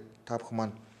одоо л ингээд та бүхэн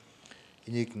маань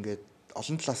энийг ингээд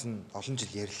олон талаас нь олон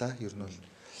жил ярьлаа. Ер нь бол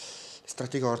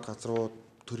стратегийн орд газрууд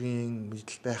төрийн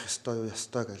мэдл байх ёстой юу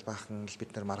ёстой гэж баахан л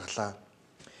бид нар маргалаа.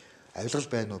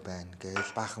 Авилгал байна уу байна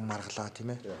гэж баахан маргалаа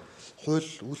тийм ээ.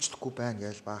 Хууль үйлчлэхгүй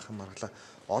байна гэж баахан маргалаа.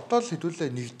 Одоо л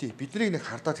хэдүүлээ нэгдээ. Биднийг нэг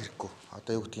хардаад хэрэггүй.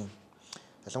 Одоо юу гэдгийг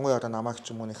ялангуяа одоо намайг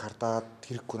ч юм уу нэг хардаад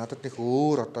хэрэггүй. Надад нэг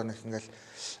өөр одоо нэг ингээл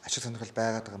ашиг сонирхол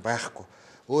байгаад байгаа юм байхгүй.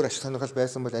 Өөр ашиг сонирхол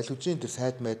байсан бол аль үжийн тэр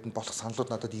сайд майданд болох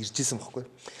саналууд надад ирж исэн байхгүй.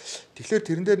 Тэгэхээр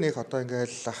тэрэн дээр нэг одоо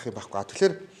ингээл ах юм байхгүй.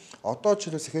 Тэгэхээр одоо ч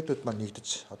л сэхэтүүд маань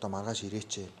нэгдэж одоо маргааш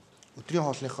ирээч. Өдрийн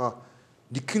хоолныхоо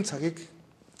нэгэн цагийг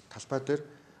талбай дээр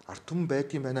ард түмэн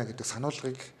байдсан байна гэдэг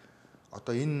сануулгыг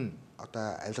одоо энэ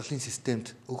одоо авилгалын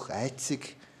системд өгөх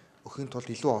айцыг өгөхийн тулд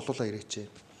илүү олуулаа ирээч.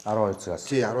 12 цагаас.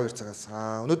 Тий 12 цагаас.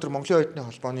 Өнөөдөр Монголын оюутны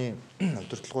холбооны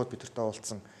удирдлагууд бидэртэй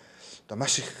уулзсан. Одоо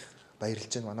маш их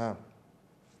баярлж байна. Манай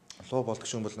Луу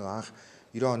болдгошүүн бол нэг анх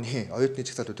 90 оны оюутны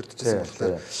жагсаалд удирдахсан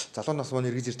болохоор залуу нас маань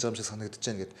эргэж ирж байгаа юм шиг санагдаж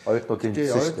байна гэдэг. Оюутнууд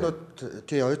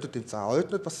оюутнууд юм. За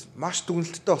оюутнууд бас маш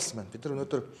дүгнэлттэй болсон байна. Бид нар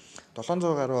өнөөдөр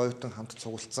 700 гаруй оюутан хамт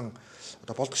цугулсан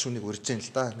одоо болдгошүүнийг урьж байна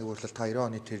л да. Нэг үрлэл та 90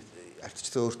 оны тэр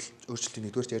ардчилсан өөрчлөлтийн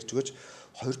нэгдүгээрт ярьж өгөөч.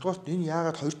 Хоёрдугаарт энэ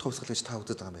яагаад хоёр дахь хувьсгал гэж та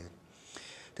үздэг байгаа юм бэ гэдэг.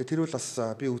 Тэгээ тэр бол бас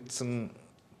би үтсэн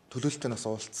төлөөлөлтөд бас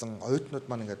уулзсан оюутнууд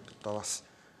маань ингээд одоо бас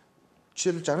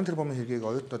жишээл 60 тэрбумын хэргийг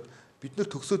оюутнууд бид нэр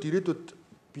төгсөөд ирээдүйд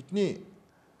бидний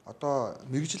одоо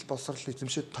мэрэгжил боловсролын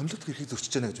эзэмшээд томилогдох эрхийг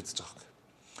зөрчиж байна гэж үзэж байгаа юм.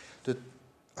 Тэгээд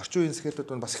орчин үеийн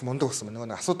сэхэтүүд бас их мундаг болсон байна.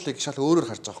 Нөгөө асуудлыг шал өөрөөр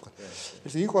харж байгаа юм.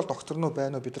 Тэрс их бол докторноо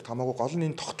байна уу бид нар хамаагүй гол нь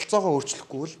энэ тогтолцоогоо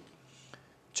өөрчлөхгүй бол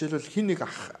жишээлбэл хин нэг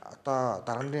одоо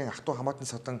дарганы ах トゥ хамаатан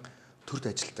садан төрд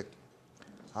ажилдаг.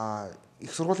 Их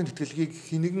сургуулийн тэтгэлгийг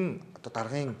хин нэгэн одоо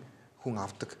даргын хүн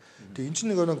авдаг. Тэгээ эн чинь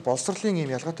нэг боловсролын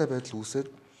юм ялгаатай байдал үүсээд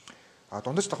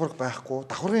дундаж давхарга байхгүй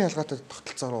давхаргын ялгаатай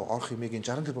тогтолцоо руу орох юмыг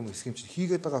 60 тэрбум хэсгийн чинь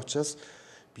хийгээд байгаа учраас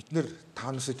бид нэр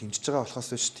таанусыг дэмжиж байгаа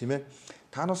болохоос биш тийм ээ.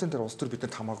 Таанусын дээр улс төр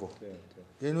бидэнд хамаагүй.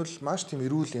 Энэ бол маш тийм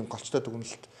эрүүл юм голчтой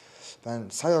дүгнэлт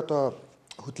байна. Сая одоо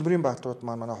хөдөлмөрийн баатарууд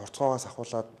маань манай хорцгоогоос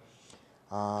ахуулаад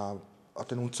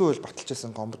одоо энэ үндсэн хууль баталж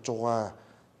байсан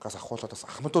гомбожуугаас ахуулаад бас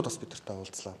ахмадууд бас бидэртэй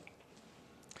уулзлаа.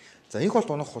 За энэ бол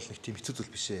унах бол нэг тийм хэцүү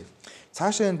зүйл биш ээ.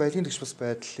 Цаашаа энэ баялагын тэгш бас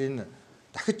байдлын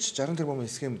дахиж 60 тэрбумын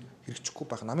схем хэрэгжихгүй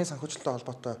байх намын санхүүжилттэй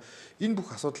холбоотой энэ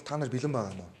бүх асуудал та нар бэлэн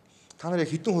байгаа юм уу? Та нар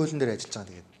яг хэдэн хуулийн дээр ажиллаж байгаа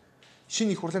тэгээд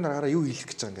шинэ их хурлын дараагаар юу хийх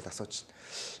гэж байгаа ингээд асууж байна.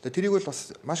 Тэгээд тэрийг бол бас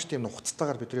маш тийм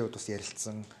нухацтайгаар бидний хувьд бас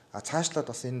ярилцсан. Цаашлаад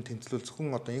бас энэ тэмцлүүл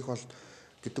зөвхөн одоо их бол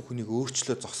гэдэг хүнийг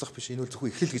өөрчлөө зогсох биш энэ бол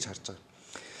зөвхөн эхлэл гэж харж байгаа.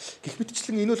 Гэх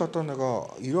мэтчлэн энэ бол одоо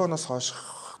нөгөө 90 оноос хойш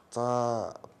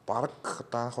за бараг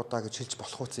одоо анх удаа гэж хэлж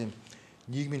болох үс юм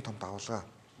нийгмийн том давалгаа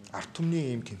ард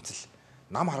түмний ийм тэмцэл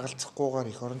нам харгалзахгүйгээр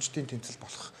их орончдын тэмцэл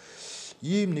болох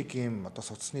ийм нэг юм одоо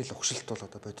судасны л өгшөлт бол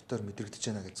одоо боддоор мэдрэгдэж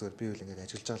байна гэж зүгээр би үл ингээд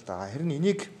ажиллаж байгаа л да. Харин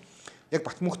энийг яг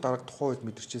Батмөнх дарга тухайн үед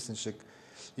мэдэрчээсэн шиг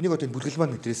энийг одоо энэ бүргэлэл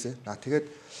маань мэдрээсэ. Тэгээд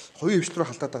хувийн хвшил рүү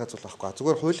халтаад байгаа зүйл байхгүй.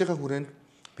 Зүгээр хуулийнхаа хүрээнд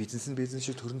бизнес нь бизнес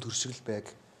шиг төрн төршигл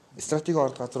байг. Стратегийн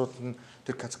орд газрууд нь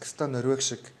тэр Казахстан, Норвег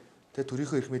шиг тэр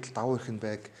төрийнхөө эрх мэдэл давуу эрх нь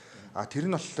байг.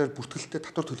 Тэр нь болохоор бүртгэлтэй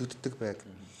татвар төлөгддөг байг.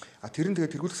 Тэр нь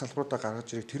тэгээд тэргүүлэх салбаруудаа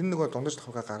гаргаж ирэх. Тэр нь нөгөө дундаж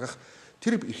давхаргаа гаргах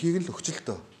тэр эрхийг л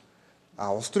өгчлөлтөө.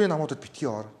 Улс төрийн намуудад битгий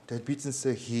ор. Тэгээд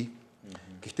бизнесээ хий.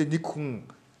 Гэхдээ нэг хүн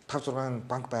 5 6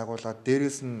 банк байгуулад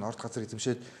дээрээс нь орд газар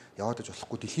эзэмшээд яваад иж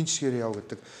болохгүй дэлхийн жишгээр яв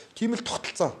гэдэг тийм л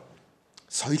тогтолцоо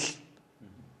соёл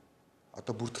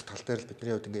одоо бүрдэх тал дээр л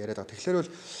бидний хувьд ингэ яриад байгаа. Тэгэхээр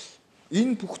бол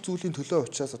энэ бүх зүйлийн төлөө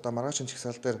учраас одоо маргаашин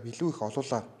чагсаал дээр илүү их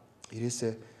олуулаа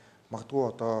ирээсээ магадгүй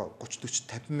одоо 30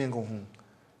 40 50 мянган хүн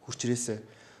хурч ирээсээ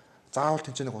заавал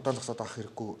тэнцэнийг удаан зогсоод авах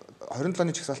хэрэггүй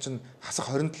 27-ны чагсаал чинь хасах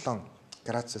 27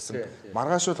 градус байсан.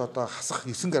 Маргааш бол одоо хасах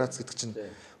 9 градус гэдэг чинь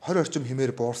 20 орчим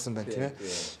хэмээр буурсан байна тийм ээ.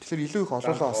 Тэгэхээр илүү их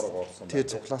олоолаа тий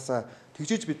цуглаасаа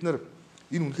тэгжээж бид нар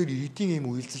энэ үнэхээр эдийн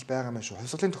юм үйлдэл байгаа юм шүү.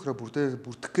 Хувьсгалын тохироо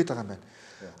бүрдэх гээд байгаа юм байна.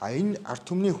 А энэ ард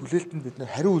түмний хүлээлтэнд бид нар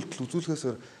хариу үйлдэл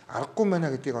үзүүлэхээс аргагүй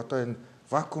байна гэдгийг одоо энэ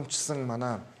вакуумчсан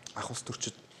манай ах ус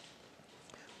төрчид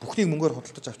бүхнийг мөнгөөр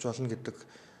худалдаж авч болно гэдэг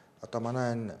одоо манай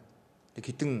энэ нэг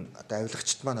хідэн одоо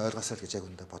авилагчд маань ойлгосоо л гэж яг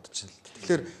үндэ бодож байна л.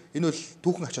 Тэгэхээр энэ бол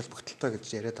түүхэн ач холбогдолтой гэж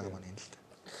яриад байгаа маань энэ л дээ.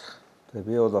 Тэгээ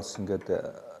би бол бас ингээд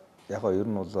яг нь ер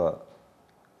нь бол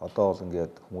одоо бол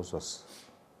ингээд хүмүүс бас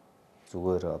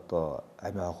зүгээр одоо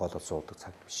амиа хоолол суудаг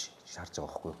цаг биш гэж харж байгаа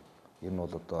байхгүй юу. Ер нь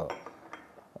бол одоо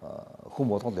хүн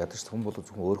болгонд ядаж хүн бол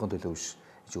зөвхөн өөрийнхөө төлөө биш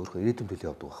өөрийнхөө ирээдүйн төлөө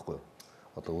явдаг байхгүй юу.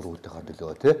 Одоо өөр өөртөөхөө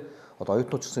төлөө тий. Одоо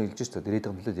оюутнууд ч гэсэн хэлж шүү дээ.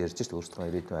 Ирээдүйн төлөө ярьж шүү дээ. Өөрсдөө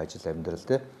ирээдүйн ажил амьдрал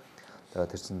тий.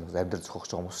 Тэгээд тэр чинь амьдрал зохиогч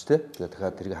байгаа хүмүүс тий. Тэгээд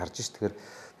дахиад тэрийг харж шүү. Тэгэхээр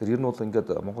тэр ер нь бол ингээд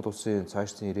Монгол улсын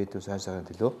цаашдын ирээдүйн сайн сайхан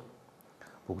төлөө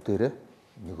бүгдээрээ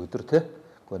нэг өдөр тий.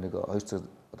 Гэхдээ нэг 2 цаг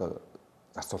одоо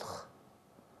зарцуулах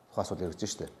тухай асуудал яригдж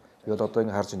шүү дээ. Би бол одоо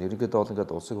ингээд харж байна. Ерөнхийдөө бол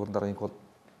ингээд улсын хурлын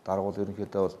дарга бол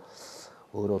ерөнхийдөө бол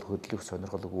өөрөө бол хөдлөх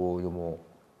сонирхолгүй юм уу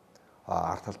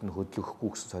арт талд нь хөдлөхгүй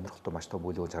гэсэн сонирхолтой маш том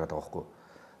бүлэг болж хараад байгаа байхгүй.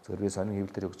 Зөвхөн би сонин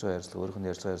хэвлэл дээр өгч байгаа ярьцлага өөрийнх нь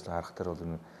ярьж байгаа ярьцлага харах дээр бол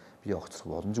энэ би огцрох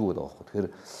боломжгүй байгаа байхгүй. Тэгэхээр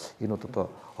энэ бол одоо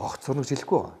огцорно гэж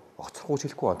хэлэхгүй байгаа. Огцрохгүй гэж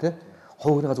хэлэхгүй байгаа тий.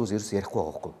 Хов хөнийгаа зүгээс ерөөс ярихгүй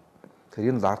байгаа байхгүй.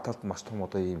 Тэгэхээр энэ бол арт талд маш том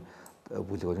одоо ийм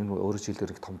бүлэг бол энэ өөрөө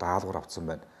жилээр их том даалгавар авсан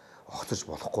байна. Огцорч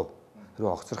болохгүй.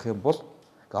 Хэрвээ огцрох юм бол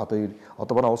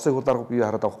одоо манай улсын хурл дарга би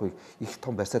хараад байгаа байхгүй их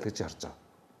том барьцаал гэж харж байгаа.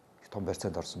 Том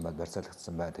барьцаанд орсон байна,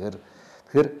 барьцаалгдсан байна.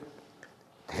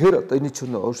 Тэгэхээр одоо энэ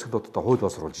чинь өөрсдөө одоо хууль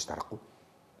боловсруулж дарахгүй.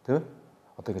 Тийм ээ?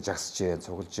 Одоо ингэ жагсаж जैन,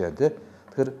 цуглаж जैन тий.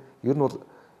 Тэгэхээр ер нь бол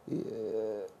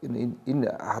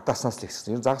энэ хадааснаас л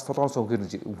ихсэн. Ер нь загас толгооноос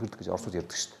өмхөрдөг гэж орсууд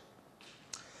ярьдаг шүү дээ.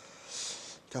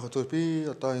 Яг зөв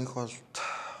би одоо энх болт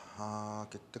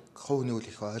гэдэг хов нэг үл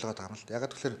их ойлгоод байгаа юм л да.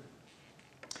 Ягаад тэгэхээр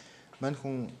мань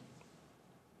хүн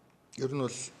ер нь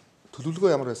бол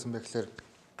төлөвлөгөө ямар байсан бэ гэхээр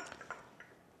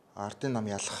ардын нам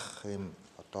ялах юм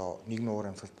одоо нийгмийн уур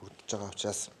амьсгалд бүрдэж байгаа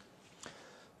учраас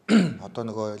одоо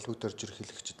нөгөө элбүүтер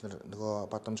жирхэлэгчид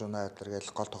нөгөө бадамжуунаа адэр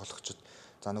гээл гол тоглогчид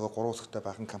за нөгөө 3 хэсэгтэй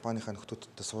бахан компанийнхаа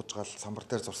нөхдүүдтэй сууж гал самбар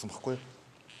дээр зурсан баггүй.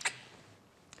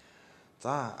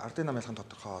 За ардын нам ялахын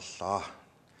тодорхой боллоо.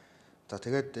 За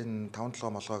тэгээд энэ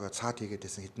 5-7 молгоогоо цаад хийгээд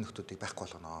байсан хэдэн нөхдүүдийг байхгүй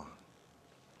болгоно.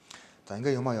 За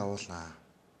ингээ юмаа явуулнаа.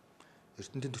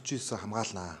 Эрдэнтийн 49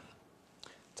 хамгаалнаа.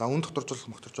 За үн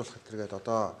докторжуулах гэтэргээд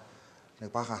одоо нэг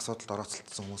баахан асуудалд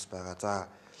орооцолтсон хүмүүс байгаа. За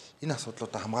энэ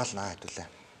асуудлуудаа хамгаалнаа хэвлээ.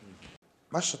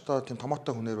 Маш одоо тийм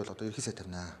томоотой хүнээр бол одоо ерхийсээ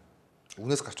тавина.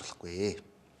 Үнээс гарч болохгүй.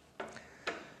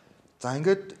 За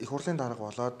ингээд их хурлын дарга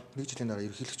болоод 1 жилийн дараа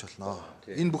ерхийлэгч болно.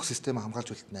 Энэ бүх системээ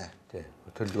хамгаалж үлдэнэ. Тий.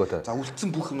 Төлөвлөгөөтэй. За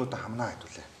үлдсэн бүх юмудаа хамнаа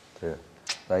хэвлээ. Тий.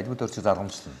 За элбүүд өрчиг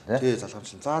залгамжлана тий. Тий,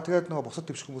 залгамжлана. За тэгээд нөгөө бусад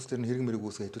дэвших хүмүүс дээр нь хэрэг мэрэг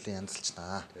үүсгээ хэвлээ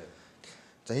янзалчнаа.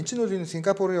 За энэ чинь бол энэ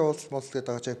Сингапурын уулзалт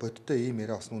гэдэг байгаа чиг бодтой ийм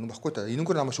яриа болсон үнэн баггүй та.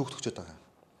 Энэнгээр намайг шүүхтгчээд байгаа.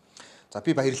 За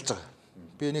би баярлж байгаа.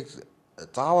 Би нэг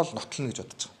заавал нотлно гэж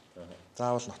бодож байгаа.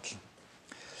 Заавал нотлно.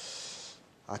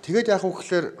 Тэгээд яах вэ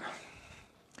гэхээр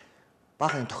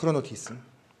баахан тохироонууд хийсэн.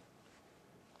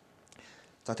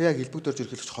 За тэг яг элбэг дөрж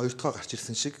ерхэлж 2 дахь гарч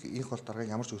ирсэн шиг энэ бол даргаыг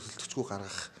ямар ч өсөлтөчгүй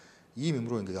гаргах ийм юм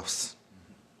руу ингэ явсан.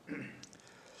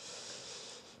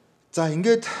 За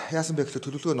ингээд яасан бэ гэхээр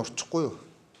төлөвлөгөө нь орчихгүй юу?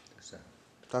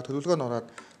 За төлөвлөгөө нь ороод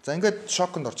за ингээд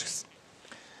шоконд орж гисэн.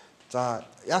 За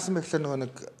яасан бэ гэхээр нөгөө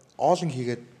нэг оолн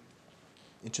хийгээд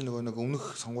эн чинь нөгөө нэг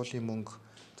өмнөх сонгуулийн мөнгө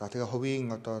за тэгээ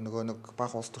хувийн одоо нөгөө нэг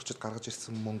бага улс төрчид гаргаж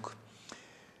ирсэн мөнгө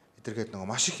эдэргээд нөгөө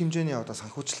маш их хэмжээний одоо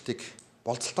санхүүжилтийг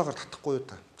болцолтойгоор татахгүй юу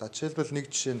та. За жишээлбэл нэг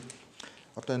жишээ нь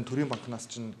одоо энэ төрийн банкнаас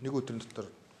чинь нэг өдрийн дотор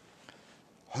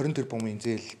 20 тэрбумын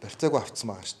зээл барьцаагүй авцсан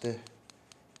байгаа шүү дээ.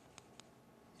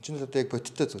 Энэ чинь одоо яг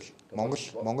бодиттой зүйл.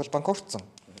 Монгол банк орцсон.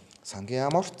 Сангийн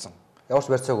яам орцсон. Ямар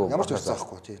ч барьцаагүй. Ямар ч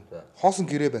барьцаахгүй тийм. Хоосон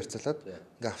гэрээ барьцаалаад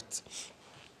ингээ авцсан.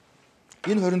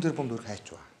 Энэ 20 тэрбум төгрөг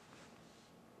хайч ба.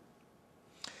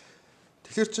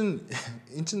 Тэгэхээр чин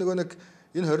эн чин нөгөө нэг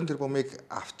энэ 20 тэрбумыг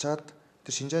авчаад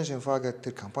тэр Шинжаан Шинфа гэдэг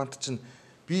тэр компанид чинь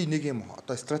би нэг юм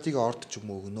одоо стратеги орд ч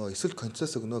юм уу өгнө эсвэл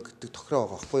концесс өгнө гэдэг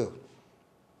тохироо байгаа байхгүй юу?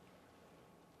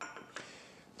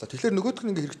 За тэгэхээр нөгөөх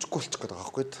нь ингээ хэрэгжихгүй болчих гээд байгаа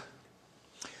байхгүй юу?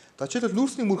 За жишээлбэл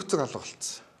нүүрсний мөрөгцөг алга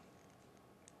болцсон.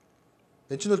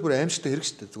 Энэ чинь бол бүр аимшигтай хэрэг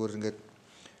шүү дээ. Зүгээр ингээд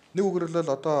Нэг үгээр бол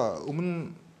одоо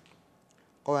өмнө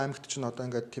Говь аймагт ч одоо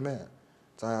ингээд тийм ээ.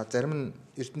 За зарим нь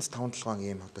Эрдэнэс 5-7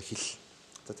 ийм одоо хил.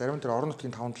 За зарим нь тэр орон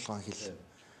нутгийн 5-7 хил.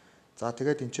 За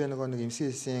тэгээд энэ ч нөгөө нэг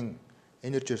MCS-ийн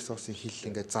Energy Resource-ийн хил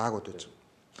ингээд заагууд байж.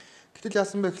 Гэтэл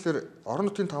яасан бэ гэхээр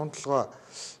орон нутгийн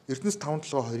 5-7 Эрдэнэс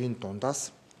 5-7 хоёрын дундаас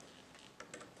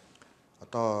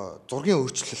одоо зургийн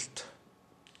өөрчлөлт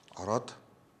ороод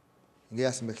ингээ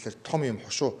яасан бэ гэхээр том юм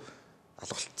хушуу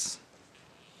алгалтсан.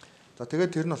 За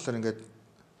тэгээд тэр нь болохоор ингээд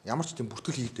ямар ч тийм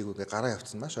бүртгэл хийдэггүй ингээ гараа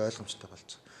явцсан маш ойлгомжтой болж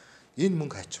байгаа. Энэ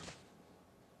мөнгө хайч.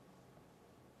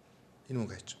 Энэ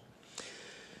мөнгө хайч.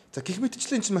 За гэх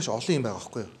мэтчлэн чинь маш олон юм байгаа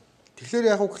байхгүй юу? Тэгэхээр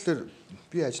яг уу гэхээр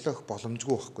би ажиллах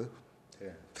боломжгүй байхгүй юу?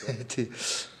 Тий.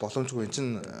 Боломжгүй эн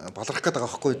чинь баларах гээд байгаа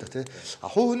байхгүй юу тий. А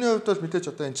хуу хөний хувьд бол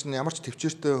мэдээж одоо эн чинь ямар ч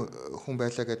төвчээртэй хүн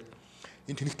байлаа гэд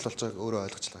энэ тэнэгтэл болж байгааг өөрөө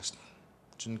ойлгочлаа шин.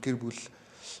 Чин гэр бүл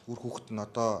үр хүүхэд нь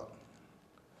одоо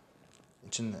эн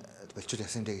чинь болчир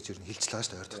ясан дэ гэж юу хэлж байгаа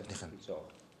шүү дээ ойр дотных нь.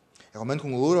 Яг мань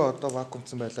хүн өөрөө одоо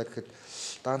вакуумцсан байлаа гэхэд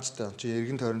даанчтай чи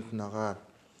эргэн тойронд нь байгаа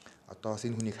одоо бас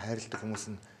энэ хүнийг хайрладаг хүмүүс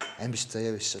нь ам биш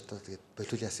заяа биш одоо тэгээд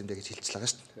болтол яасан дэ гэж хэлж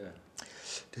байгаа шүү дээ.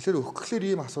 Тэгэхээр өгөхлөөр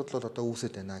ийм асуудал бол одоо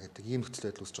үүсэж байна гэдэг ийм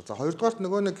нөхцөл байдал үүсэж байгаа. За хоёрдугаарт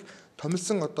нөгөө нэг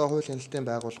томилсон одоо хууль хяналтын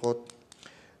байгууллагууд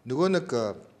нөгөө нэг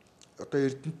одоо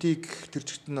Эрдэнтийг тэр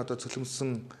чигт нь одоо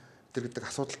цөлмсөн тэр гэдэг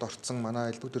асуудалд орцсон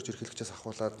манай элбэг төрж эрхлэгчээс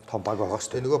ахуулаад том баг байгаа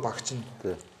шүү дээ. Нөгөө баг чинь.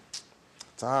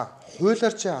 За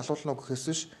хуулиар чи алуулна уу гэхээс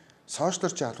биш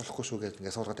сошиалар чи алуулахгүй шүү гэдэг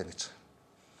ингээд суулгаад байна гэж.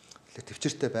 Тэгэхээр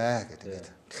төвчөртэй бай гэдэг.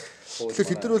 Тэгэхээр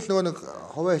тэд нар бол нөгөө нэг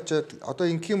хуваа хичээд одоо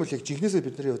ингээм бол яг жинхнээсээ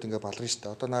бидний хувьд ингээд баларна шүү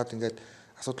дээ. Одоо наад ингээд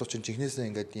асуудлууд чинь жинхнээсээ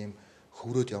ингээд ийм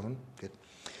хөврөөд явна гэд.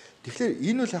 Тэгэхээр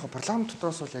энэ бол яг парламент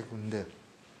дотроос бол яг үндэ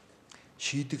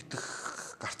шийдэгдэх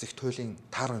гарц их туйлын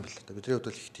таар юм байна л да. Бидний хувьд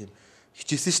бол их тийм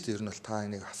хичээсэн шүү дээ. Ер нь бол та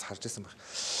энийг харж байсан байх.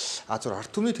 А зөв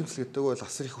ард түмний тэмцэл гэдэг бол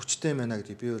асар их хүчтэй байна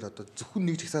гэдэг би бол одоо зөвхөн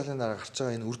нэг жагсаалын дараа гарч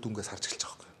байгаа энэ үр дүнгээс харж эхэлж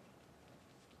байгаа юм.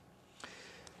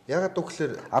 Ягаад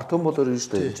гэвэл ард түмэн бол өөрөө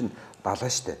шүү дээ. Энэ чинь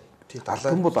далаа шүү дээ. Ард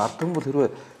түмэн бол хэрвээ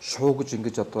шуугж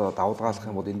ингэж одоо давлгаалах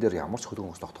юм бол энэ дээр ямар ч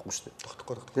хөлөг өнгөс тогтохгүй шүү дээ.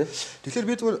 Тогтохгүй. Тэгэхээр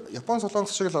би зүгээр Япон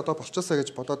солонгос шиг л одоо болчихсоо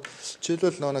гэж бодоод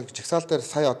жишээлбэл нэг жагсаал дээр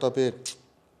сая одоо би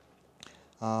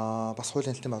бас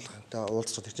хуулийн хэлтийн байгууллагатай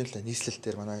уулзч ирж байна л нийслэл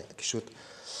дээр манай гишүүд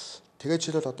тэгээд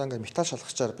жишээлбэл одоо ингээд металл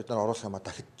шалгачаар бид нар оруулах юм а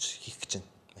дахиж хийх гэж байна.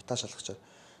 Металл шалгачаар.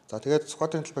 За тэгээд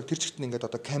сквадрын талбайг тэр чигт нь ингээд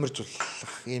одоо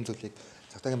камержуулах ийм зүйлийг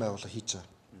цагтаагийн байгууллага хийж байгаа.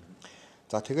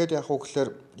 За тэгээд яг уу гэхээр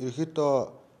ерөөхдөө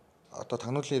одоо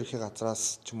тагнуулын ерөнхий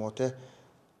газраас ч юм уу те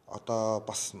одоо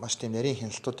бас маш тийм нарийн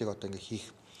хяналтуудыг одоо ингээд хийх.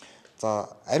 За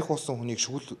арх уусан хүнийг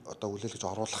шүгэл одоо үлээлгэж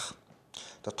оруулах.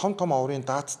 За том аврын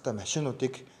даацтай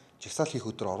машинуудыг жагсаал хийх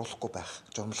өдөр оруулахгүй байх,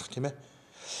 журмлах тийм ээ.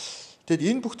 Тэгэд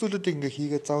энэ бүх зүйлүүдийг ингээ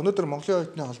хийгээд за өнөөдөр Монголын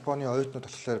оюутны холбооны оюутнууд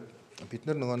болохоор бид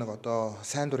нөгөө нэг одоо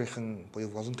сайн дурынхан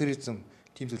буюу волонтеризм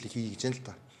тийм зүйлийг хий гэж байна л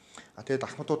да. А тэгэд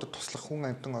ахмадуудад туслах хүн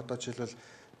амтан одоо жишээлбэл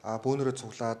бөөнөрөө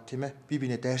цуглаад тийм ээ би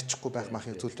бинээ дайрчихгүй байх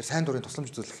махын зүйл дээр сайн дурын тусламж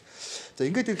үзүүлэх. За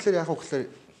ингээд ирэхлээр яг уу гэхээр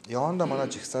яванда манай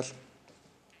жагсаал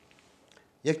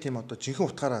яг тийм одоо жинхэнэ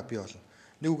утгаараа бий болно.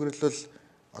 Нэг үгээр л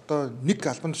одоо нэг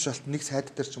албан тушаалт нэг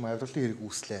сайд дээр ч юм авирлын хэрэг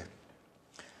үүслээ.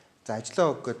 За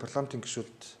ажиллаа өг гээд парламентын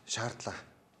гишүүд шаардлаа.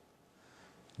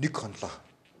 Нэг хонлоо.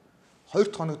 2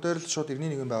 хоног дээр л шууд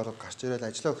иргэний нэгэн байгууллага гарч ирээд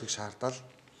ажиллаа өгөхийг шаардаад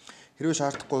хэрвээ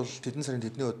шаардахгүй бол тэдэн сарын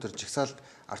тэдний өдөр жагсаалд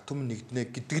ард түмэн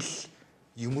нэгднэ гэдэг л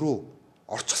юм руу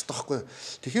орчих ёстой байхгүй.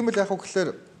 Тэгэх юм бол яг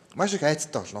гэхээр маш их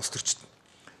айцтай болно ус төрчд.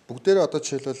 Бүгдээрээ одоо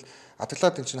жишээлбэл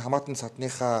адаглаад энэ чинь хамаатан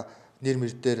садныхаа нэр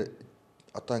мэр дээр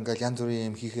одоо ингээл янз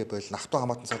бүрийн юм хийхээ бойл автоо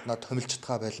хамаатан саднаа томилж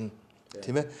чадхаа байлна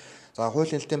тийм ээ. За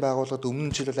хуулийн хэлтийн байгууллагад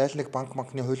өмнө нь жишээлбэл аль нэг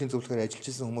банкны хуулийн зөвлөгөөр ажиллаж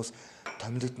исэн хүмүүс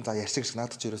томилогдсон за ярьсаг шиг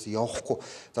наадах ч ерөөсөө явахгүй.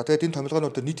 За тэгээд энэ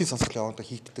томилгоонууд дээр нийтийн сонсголын явандаа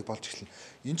хийгддэг болж эхэлнэ.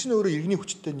 Энэ чинь өөрөө иргэний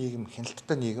хүчтэй нийгэм,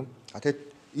 хяналттай нийгэм. А тэгээд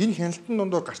энэ хяналтын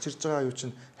дундуур гарч ирж байгаа юу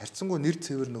чинь харьцангуй нэр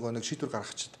цэвэр нөгөө нэг шийдвэр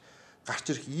гаргахчид гарч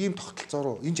ирэх ийм тогтолцоо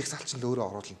руу энэ жагсаалч нь өөрөө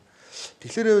оруулна.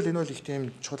 Тэгэхээр байвал энэ бол их тийм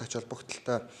чухал ач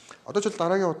холбогдолтой. Одоо ч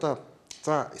дараагийн удаа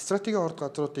за стратегийн орд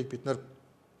газруудыг бид нар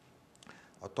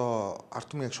одоо ард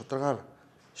түмэн яг шударгаар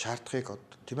шаардахыг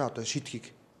тийм ээ одоо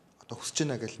шийдэхийг одоо хүсэж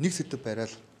байна гэж нэг сэдв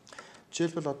бариад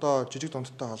жишээлбэл одоо жижиг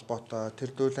дундтай холбоотой тэр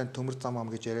дуулан төмөр зам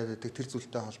ам гэж яриад байдаг тэр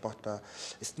зүйлтэй холбоотой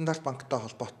стандарт банктай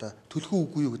холбоотой төлхөө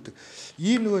үгүй юу гэдэг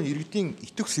ийм нөгөө иргэдийн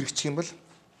итвэх сэргчих юм бол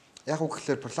яг үг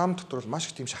гэхээр парламент дотор бол маш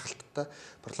их тийм шахалттай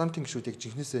парламентын гишүүдийг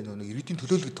жинхнээсээ нөгөө иргэдийн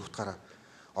төлөөлөл гэдэг утгаараа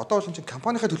одоо бол энэ чинь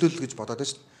компанийнхаа төлөөлөл гэж бодоод байна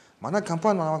шүү дээ. Манай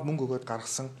компани намайг мөнгө өгөөд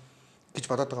гаргасан гэж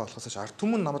бодоод байгаа болохоос ард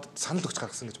түмэн намайг санал өгч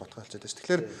гаргасан гэж бодох болчиход байна шүү.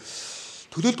 Тэгэхээр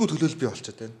төлөөлдгөө төлөөлөл бий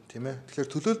болчиход байна тийм ээ. Тэгэхээр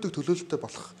төлөөлөлтөй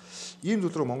болох ийм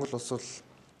зүйл рүү Монгол улс бол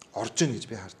орж ийн гэж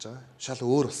би харж байгаа. Шал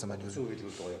өөр болсон байна. Зөв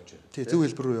хэлбэр рүү явж байна. Тий, зөв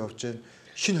хэлбэр рүү явж байна.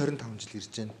 Шинэ 25 жил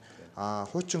ирж байна.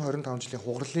 Хуучин 25 жилийн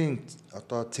хугарлын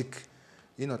одоо цэг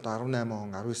энэ одоо 18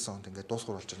 он 19 онд ингээд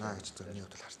дуусгар болж байна гэж зөвний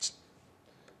хувьд харж байна.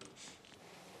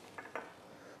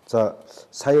 За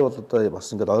сая бол одоо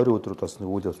бас ингээд ойрын өдрүүд бас нэг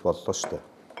үйл явц боллоо шүү дээ.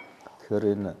 Тэгэхээр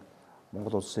энэ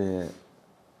Монгол улсын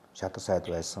шатар сайд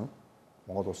байсан,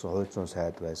 Монгол улсын хууль зүйн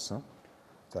сайд байсан.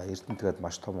 За Эрдэнэ тэгээд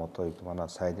маш том одоо юу манай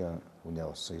сайдын үнэ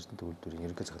болсон Эрдэнэ төвлөрийн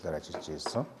ерөнхий захиалаар ажиллаж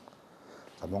байсан.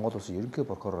 За Монгол улсын ерөнхий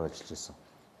прокуророор ажиллаж байсан.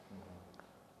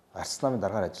 Арс намын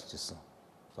дараагаар ажиллаж байсан.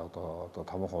 За одоо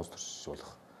томоохон улс төрч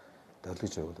болох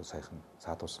Хөтлөгч одоо саяхан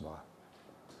саадуулсан байгаа.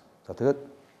 За тэгээд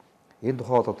энэ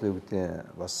тухай бол одоо юу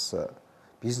гэдэг бас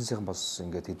бизнесийн бас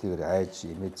ингээд хэдийгээр айж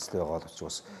имэжтэй байгаа ч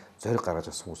бас зориг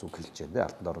гаргаж бас хүмүүс үг хэлж байна.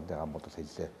 Алтан дорны гам бол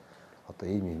хэллээ. Одоо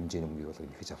ийм хэмжээний мөнгөийг бол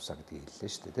ингэж авсан гэдгийг хэллээ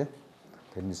шүү дээ, тийм.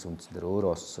 Тэрнээс үндсэн дээр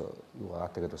өөрөө бас юу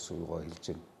тэгээд бас юугаа хэлж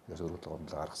байна. Яс өргөдөл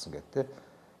гомдол гаргасан гэдэг, тийм.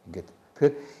 Ингээд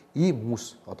тэгэхээр ийм хүмүүс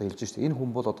одоо хэлж шүү дээ. Энэ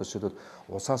хүн бол одоо жишээлбэл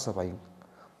улсаасаа баян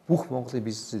бүх Монголын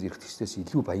бизнесэд эрхтгчдээс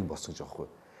илүү баян болсон гэж байгаа байхгүй.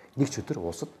 Нэг ч өдөр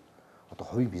улсад одоо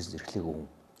хувийн бизнес эрхлэегүй хүн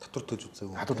татвар төлж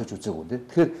үзээгүй. Татвар төлж үзээгүй тийм.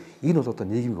 Тэгэхээр энэ бол одоо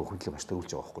нийгмийн хөндлөлт маш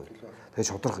төрүүлж байгаа байхгүй. Тэгэхээр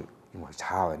шудрах юм гэж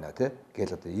хаа байна тийм.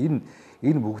 Гээл одоо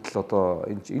энэ бүгд л одоо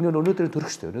энэ өнөөдрийн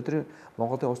төрөх штэ. Өнөөдрийн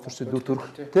Монголын улс төрчид дүр төрөх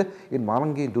тийм. Энэ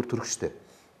манангийн дүр төрөх штэ.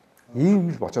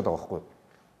 Ийм л бочоод байгаа байхгүй.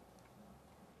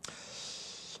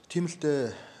 Тийм л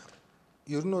дээ.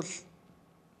 Ер нь бол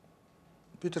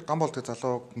би тэр гам болдог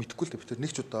залууг мэдгүй л дээ. Би тэр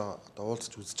нэг ч удаа одоо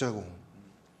уулзч үзэж байгаагүй хүн.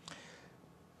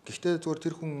 Гэхдээ зүгээр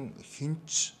тэр хүн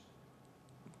хинч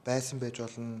байсан байж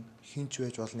болно, хинч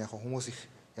байж болно. Яг хүмүүс их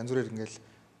янз бүрээр ингээл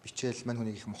бичээл мань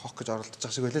хүнийг их мохох гэж оролдож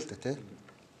байгаа шиг байлаа л да тий.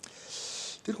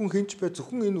 Тэр хүн хинч бай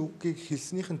зөвхөн энэ үгийг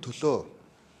хэлснийхэн төлөө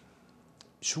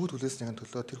шүүгд хүлээснийхэн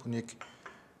төлөө тэр хүнийг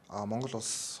Монгол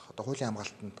улс одоо хуулийн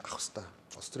хамгаалтанд авах хэрэгтэй,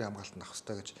 улс төрийн хамгаалтанд авах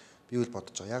хэрэгтэй гэж би үл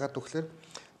бодож байгаа. Ягаад гэвэл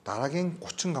дараагийн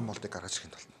 30 гам болдыг гаргаж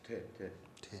ирэхэд болно.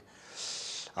 Тий.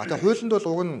 Тэгээ хуулинд бол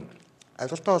уг нь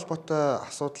авилгалтай холбоотой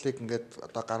асуудлыг ингээд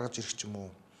одоо гаргаж ирэх ч юм уу.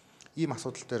 Ийм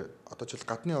асуудал дээр одоо жишээл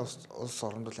гадны улс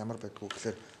оронд бол ямар байдгүй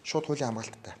гэхээр шууд хуулийн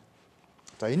хамгаалттай.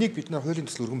 За энийг бид нэр хуулийн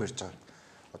төсөл өргөн барьж байгаа.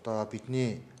 Одоо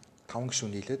бидний 5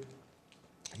 гишүүн нийлээд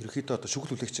ерөнхийдөө одоо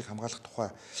шүгэл хүлээгчийг хамгаалах тухай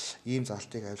ийм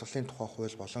заалтыг авилгалын тухай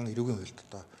хууль болон эрүүгийн хуульд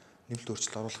одоо нэмэлт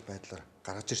өөрчлөлт оруулах байдлаар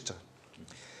гаргаж ирж байгаа.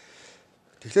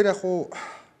 Тэгэхээр яг уу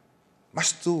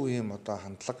маш зөв ийм одоо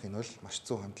хандлага энэ бол маш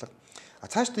зөв хандлага.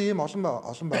 Цаашдаа ийм олон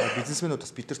байгаа бизнесмэнүүд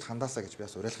бас бидэрт хандаасаа гэж би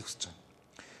бас уриалгах хүсэж байна.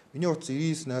 Миний утас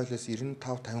 99.0-ээс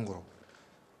 95.53.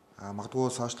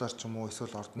 Магадгүй сошиалар ч юм уу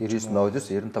эсвэл ордон ч юм уу 99.0-ээс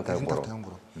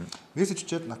 95.53. Мессеж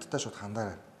чичээд надтай шууд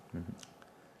хандаарай.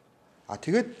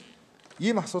 Тэгээд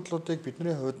ийм асуудлуудыг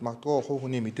бидний хувьд магадгүй хувь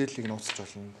хүний мэдээллийг нууцч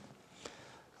болно.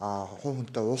 Хувь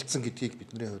хүнтэй уулзсан гэдгийг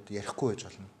бидний хувьд ярихгүй байж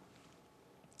болно.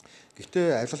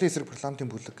 Гэхдээ авилгалын эсрэг парламентын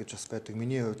бүлэг гэж бас байдаг.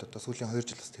 Миний хувьд одоо сүүлийн 2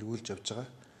 жил бас тэргүүлж явж байгаа.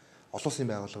 Олон улсын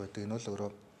байгууллага байдаг. Энэ бол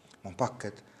өөрөө Монпак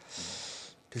гэдэг.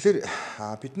 Тэгэхээр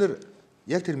бид нэр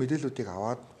яг тэр мэдээллүүдийг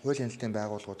аваад хуулийн хяналтын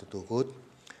байгууллагуудад өгөөд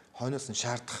хойноос нь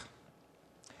шаардах.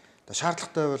 Одоо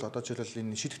шаардлагатай бол одоо жишээлбэл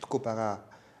энэ шийдэгдэхгүй байгаа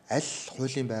аль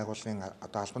хуулийн байгууллагын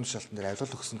одоо албан тушаалтан дээр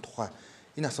авилгал өгсөн тухай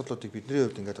энэ асуудлуудыг бидний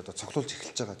хувьд ингээд одоо цоглуулж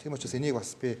эхэлж байгаа. Тийм учраас энийг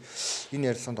бас би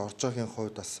энэ ярилцлаганд орж байгаагийн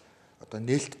хувьд бас одоо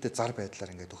нээлттэй зар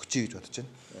байдлаар ингээд өгчий гэж бодож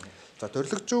байна. За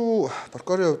дөрвөлгчүү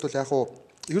прокурорын хувьд бол яг уу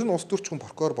ер нь улс төрч хүн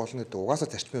прокурор болно гэдэг угаасаа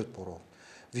зарчмын хувьд буруу.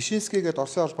 Вишинский гэдэг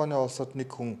Оросын албаны улсад нэг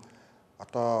хүн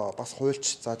одоо бас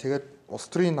хуульч за тэгээд улс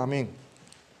төрийн намын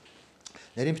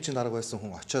нарийн бичгийн дарга байсан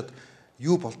хүн очиод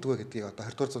юу болдгоо гэдгийг одоо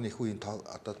 20 дугаар зууны их үеийн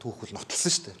одоо түүхүүл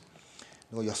нотолсон шүү дээ.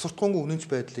 Нөгөө ёс суртахуунгүй үнэнч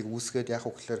байдлыг үүсгээд яг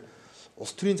үгээр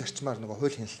улс төрийн зарчмаар нөгөө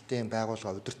хууль хяналтын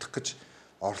байгууллага удирдах гэж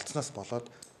оролцсноос болоод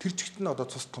тэр чигт нь одоо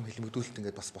цус том хэлмэгдүүлэлт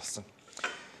ингээд бас болсон.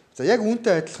 За яг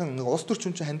үүнтэй адилхан нэг улс төрч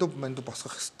хүн чинь хандив мандив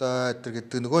босгох хэвээр тэр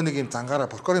гэдэг нөгөө нэг юм зангаараа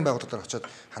прокурорын байгууллагаар очиод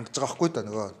хандж байгаа байхгүй да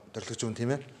нөгөө төрлөгч хүн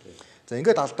тийм ээ. За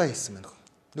ингээд алдаа хийсэн байна.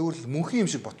 Нөгөө л мөнхийн юм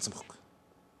шиг ботсон байхгүй.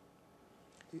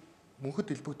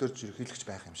 Мөнхөд элбэгдөрж ерөнхийлөгч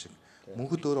байх юм шиг.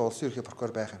 Мөнхөд өөрөө улсын ерөнхий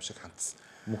прокурор байх юм шиг хандсан.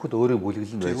 Мөнхөд өөрөө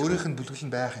бүлэглэн байж. Өөрийнх нь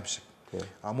бүлэглэн байх юм шиг.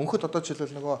 Мөнхөд одоо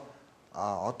жишээлбэл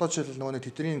нөгөө нэг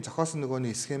тэдний зохиосон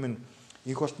нөгөөний схем нь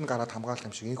инх болтод гараад хамгаалах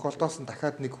юм шиг. Инх болтоос нь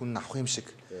дахиад нэг хүн авах юм шиг.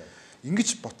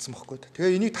 Ингэж ботсон байхгүй.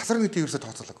 Тэгээ энийг тасрах гэдгийг ерөөсөө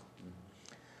тооцоолоогүй.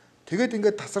 Тэгээд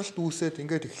ингээд тасралт үүсээд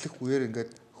ингээд эхлэх үеэр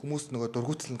ингээд хүмүүс нөгөө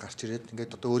дургуутал нь гарч ирээд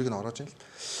ингээд одоо өөрийг нь ороож байна л.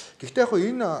 Гэхдээ яг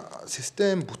энэ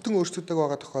систем бүтэн өөрчлөгдөж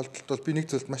байгаа тохиолдолд бол би нэг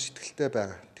зүйлд маш итгэлтэй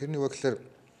байгаа. Тэрний үг гэхээр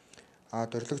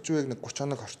дөрвөлгчүүг нэг 30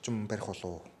 хоног орчим барих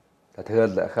болов. За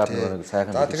тэгэл ахаар нэг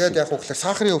сайхан. За тэгээд яг үгээр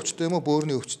сахарын өвчтэй юм уу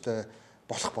бөөрийн өвчтэй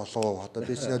болох болов. Одоо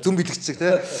би чинь зүн бэлгч чиг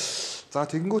тий. За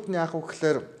тэгэнгүүт нь яг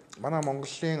үгээр манай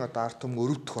Монголын одоо ард түмэн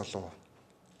өрөвдөх болов.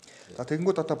 За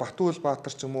тэгэнгүүт одоо Батүл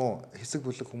Баатар ч юм уу хэсэг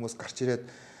бүлэг хүмүүс гарч ирээд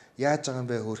яаж байгаа юм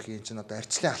бэ хөөрхий энэ чинь одоо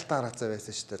арчлын алтан хараацаа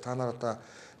байсан шүү дээ. Та нар одоо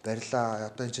барилаа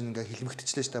одоо энэ чинь ингээ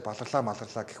хилмигтчлээ шүү дээ.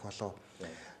 Баларлаа гэх болов.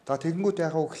 За тэгэнгүүт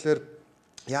яг уу гэхээр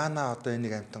яана одоо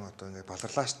энийг амтан одоо ингээ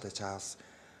баларлаа шүү дээ. Чаас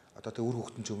одоо тэг үр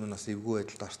хөвгтөн ч өмнө бас эвгүй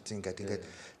байдалд орсон ингээд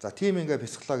за тийм ингээ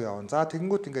психологи явна. За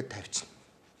тэгэнгүүт ингээ тавьчихна.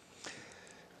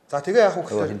 За тэгээ яг уу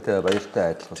гэхээр хинтээ баяртай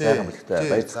адилхан, сайхан бэлгтэй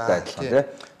баяртай адилхан тий.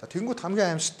 За тэгэнгүүт хамгийн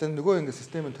аимшигтай нөгөө ингээ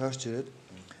системийн тойрч ирээд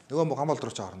нөгөө гамбол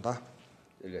руу ч орно да.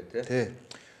 Эргээ тий.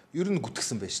 Ер нь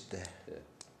гүтгсэн байж тээ.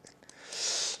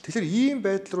 Тэгэхээр ийм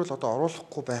байдал руу одоо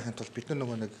оруулахгүй байхын тулд бид нар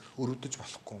нөгөө нэг өрөвдөж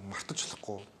болохгүй, мартаж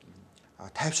болохгүй,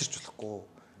 тайвширч болохгүй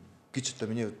гэж одоо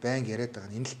миний хувьд байнга яриад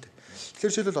байгаа нь энэ л дээ.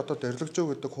 Тэгэхээр жишээлбэл одоо дөрвөлжөө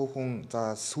гэдэг хувь хүн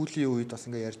за сүүлийн үед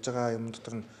бас ингээ ярьж байгаа юм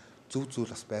дотор нь зөв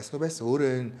зүйл бас байсан.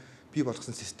 Өөрөө энэ бий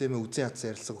болгосон системээ үзэн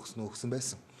ядсан ярилцлага өгсөн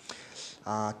байсан.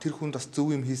 Тэр хүнд бас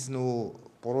зөв юм хийсэн үү,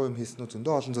 буруу юм хийсэн үү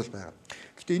зөндөө олон зүйл байгаа.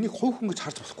 Гэтэ энийг хувь хүн гэж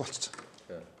харж болохгүй болчихсон.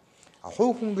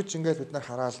 Хувь хүн гэж ингээд бид нар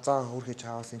хараал заа хөрхий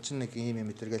чаавас эн чинь нэг юм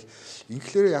мэтэргээл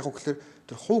инхлээр яг үгээр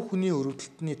тэр хувь хүний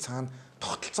өрөвдөлтний цаана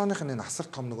тогтолцооных нь асар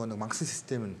том нөгөө нэг мангасан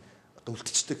систем нь одоо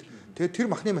үлдчихдэг. Тэгээд тэр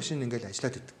махны машин ингээд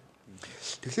ажиллаад идэг.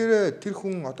 Тэгэхээр тэр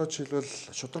хүн одоо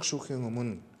жишээлбэл шудраг шүүхийн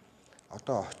өмнө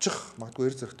одоо очих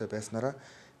магадгүй эр зөрөгтэй байснараа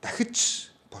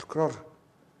дахиж прокурор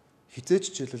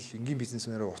хизээч жишээлбэл энгийн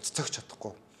бизнесмэнээр уццагч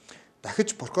чадахгүй.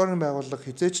 Дахиж прокурорын байгууллага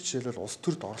хизээч жишээлбэл улс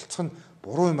төрд оролцох нь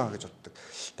буруу юм аа гэж боддог.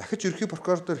 Дахиж ерхий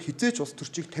прокурор дээр хизээч улс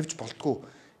төрчийг тавьж болтгоо.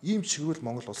 Ийм чигрүүл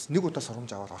Монгол улс нэг удаа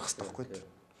соромж аваад орох хэрэгтэй байхгүй.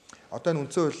 Одоо энэ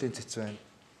үндсэн хуулийн цэц байна.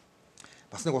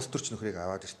 Бас нэг улс төрч нөхрийг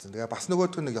аваад ирсэн. Тэгээ бас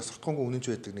нөгөөдгөө нэг ёс суртахуунгүй үнэнч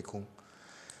байдаг нэг хүн.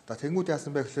 За тэнгууд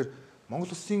яасан бэ гэхээр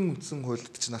Монгол улсын үндсэн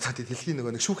хуульд чинь надад дэлхийн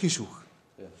нөгөө нэг шүүхийн шүүх.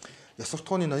 Ёс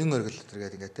суртахууны ноён оргил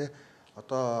гэдэг ингээ те.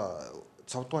 Одоо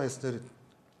цовдгоо яснаар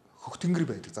хөхтөнгөр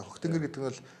байдаг. За хөхтөнгөр гэдэг нь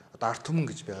бол одоо арт түмэн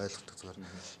гэж би ойлгодог зүгээр.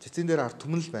 Цэцэн дээр арт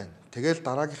түмэн л байна. Тэгэл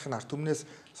дараагийнх нь арт түмнээс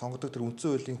сонгодог тэр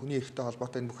үндсэн хуулийн хүний эрхтэй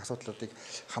холбоотой энэ бүх асуудлуудыг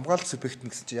хамгаалах субъект нь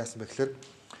гэсэн чинь яасан бэ гэхээр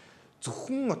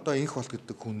зөвхөн одоо Энхбат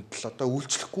гэдэг хүнд л одоо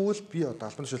үйлчлэхгүй л би одоо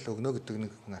албан тушаалаа өгнө гэдэг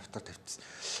нэг хүн автаар тавьчихсан.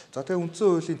 За тэгээ үндсэн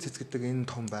хуулийн цэц гэдэг энэ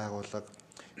том байгууллага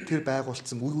тэр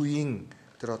байгуулсан үеийн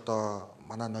тэр одоо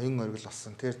манай ноён оргил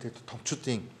болсон тэр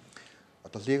томчуудын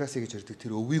одоо легаси гэж ярьдаг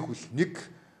тэр өвийг үл нэг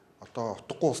одоо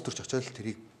утгагүй улс төрч очиод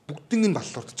тэрийг бүгднийг нь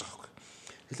баллуулж байгаа байхгүй.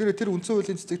 Тэгэхээр тэр үндсэн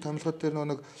хуулийн цэцгийг томилгоод тэр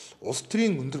нэг улс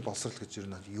төрийн өндөр боловсрал гэж юу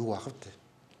юу аах вэ?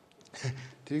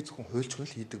 Тэрийг зөвхөн хуульчгүй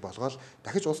л хийдэг болгоол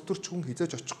дахиж улс төрч хүн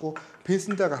хизээж очихгүй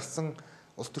пенсэндээ гарсан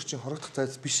улс төрчийн хорогдох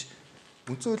зайц биш.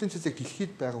 Үндсэн хуулийн цэцэг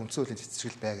дэлхийд байгаа үндсэн хуулийн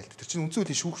цэцэг л байгаад. Тэр чинь үндсэн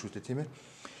хуулийн шүүх шүү дээ, тийм ээ.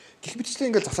 Гэх мэтчлээ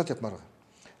ингээд засаад явмаар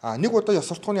байгаа. Нэг удаа ёс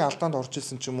суртахууны алдаанд орж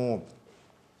исэн ч юм уу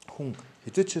хүн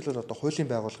хизээж шилэл одоо хуулийн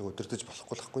байгууллагыг удирдах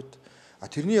болохгүй л байхгүй.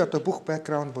 Тэрний одоо бүх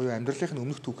бэкграунд буюу амьдралын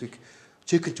өмнөх түүхийг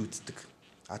чекэлж үздэг.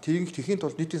 Тэрийг тэхийн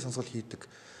тулд нийтийн сонсгол хийдэг.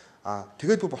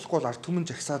 Тэгээд болохгүй бол ард түмэн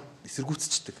жагсаад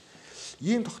эсэргүүцчихдэг.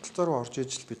 Ийм тогтолцоо руу орж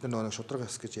ижил бид нар нэг шудраг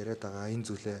ёс гэж яриад байгаа энэ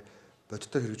зүйлээ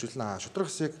бодитоор хэрэгжүүлнэ. Шудраг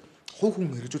ёсыг хувь хүн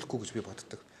хэрэгжүүлэхгүй гэж би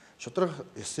боддог. Шудраг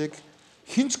ёсыг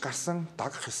хинж гарсан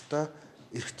дагах ёстой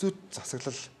эрх зүйд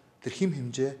засаглал тэр хим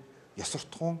хэмжээ ёс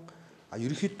суртахуун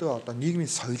ерөнхийдөө одоо нийгмийн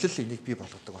соёлол энийг бий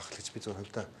болгодог байх гэж би зөв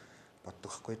хувьдаа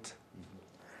боддог байхгүй.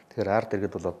 Тэгэхээр ард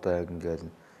иргэд бол одоо яг ингээл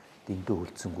дэндүү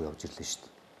хөлдсөнгүй явж ирлээ шүү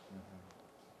дээ.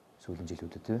 Сүүлийн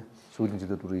жилүүдэд тийм. Сүүлийн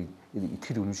жилүүд бүр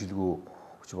итгэл үнэмшилгүй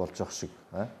хүч болж байгаа шиг.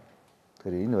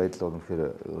 Тэгэхээр энэ байдал үнэхээр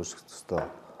өөрсдөө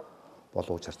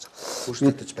болгож харж байгаа.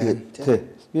 Өөрчлөгдөж байна тийм.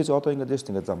 Би одоо ингээд яаш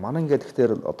ингээд за манан ингээд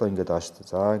ихтер одоо ингээд байгаа шүү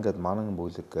дээ. За ингээд манан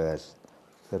бүлэг гээл.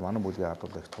 Тэгэхээр манан бүлгийн ард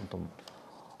бол их том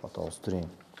одоо улс төрийн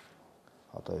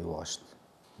одоо юу байгаа шүү дээ.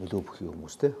 Нөлөө бүхий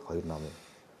хүмүүс тийм. Хоёр намын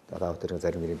дараа тэр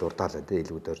зарим нэрийн дурдаал байна тийм.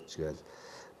 Илгүүд орж гээл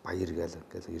баяр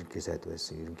гээл ерөнхий сайд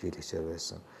байсан, ерөнхий хэлэгчээр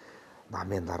байсан.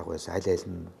 Намын дарга байсан, аль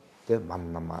нь тийм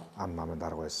намын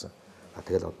дарга байсан.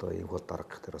 Тэгэл одоо энэ бол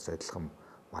дарга гэх тэр бас адилхан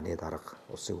маны дарга,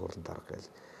 улсын хурлын дарга гээл.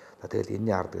 Тэгэл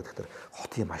энэний ард гэдэг тэр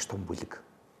хотын маш том бүлэг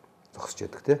зогсож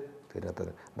яадаг тийм. Тэгэхээр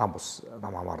одоо нам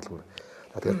хамааралгүй.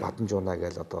 Тэгэл Бадан жууна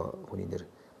гээл одоо хүний нэр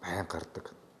баян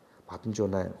гардаг. Бадан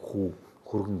жууна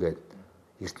хүргэн гээл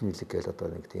эрдэнэлэг гээл одоо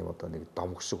нэг тийм одоо нэг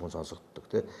домг шиг хүн сонсогддог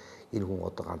тийм. Энэ хүн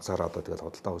одоо ганцаараа одоо тэгэл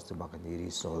худалдан үүсгэн банкны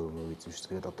 99% эзэмшдэг.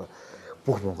 Тэгээд одоо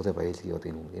бүх Монголын баялагийг одоо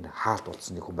энэ хаалт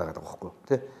болсон нэг хүн байгаад байгаа байхгүй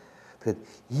тийм. Тэгэхээр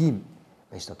ийм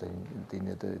байж одоо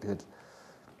энэ тэгэл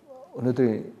өнөөдөр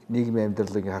нийгмийн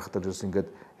амьдралыг харахад юус ингээд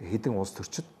хэдэн улс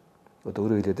төрчид одоо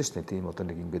өөрөө хэлээд шүү дээ тийм одоо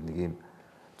нэг ингээд нэг ийм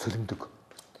цөлмдөг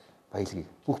баялагийг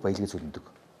бүх баялагийг цөлмдөг.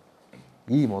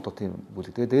 Ийм одоо тийм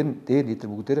бүлэг. Тэгээд дээр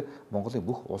эдгээр бүгдээр Монголын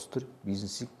бүх улс төр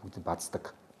бизнесийг бүгд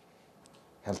бааздаг.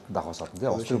 Хяналтанд авахаас олон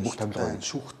тийм улс төр бүх томилгоо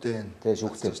шүүхтэй тийм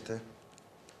шүүхтэй.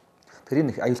 Тэр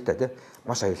энэ аюултай тийм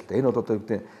маш аюултай. Энэ бол одоо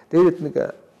дээрэд нэг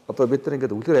Одоо бид нар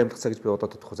ингээд үлгэр амьдах цаг гэж би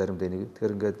одоо тодорхой заримдаа нэг.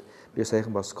 Тэгэхээр ингээд би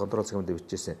саяхан бас контрол комментатор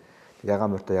бичижсэн.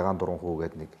 Ягаан морьтой ягаан дуран хүү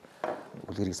гэдэг нэг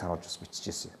үлгэрийг сануулж бас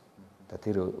бичижсэн.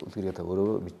 Тэр үлгэрийг та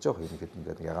өөрөө мэдж байгаа юм ихэд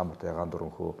ингээд ягаан морьтой ягаан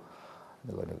дуран хүү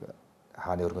нэг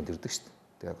хааны өргөнд ирдэг шүү дээ.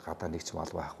 Тэгээд гадаа нэг ч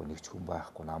мал байхгүй, нэг ч хүн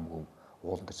байхгүй, нам хүм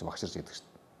уулан дээр ч багширж идэг шүү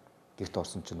дээ. Гэрт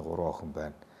орсон чинь 3 охин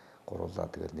байна. Гурлаа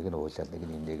тэгэл нэг нь уйлал, нэг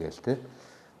нь инээгээл те.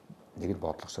 Нэг нь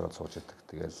бодлогосороо сууж идэг.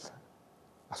 Тэгэл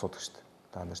асуудаг шүү дээ.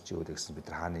 Та нар чи юу гэсэн бид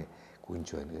нар хааны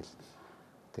гүнж байна гээл.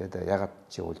 Тэгээд ягаад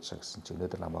чи уулж байгаа гэсэн чи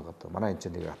өнөөдөр намайг одоо манай энэ ч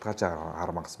нэг атгаажаа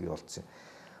 10 мангас бий болцсон.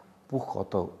 Бүх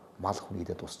одоо мал хүн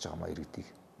идээд дуусч байгаа маа иргэдийг.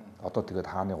 Одоо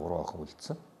тэгээд хааны 3 охин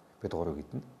үлдсэн. Бид 3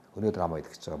 гэдэн. Өнөөдөр намайг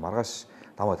идэх гэж байгаа. Маргааш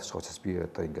намайг идэх учраас би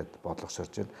одоо ингээд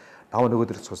бодлогосорж байна. Намайг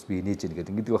нөгөөдөр идэх учраас би инээж ийн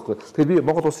гэдэг. Ингэдэг байхгүй. Тэгэхээр би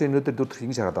Монгол улсын өнөөдөр дөрөв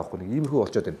хин шахаад байхгүй нэг иймэрхүү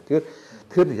болчиход байна.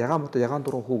 Тэгэхээр ягаан мото ягаан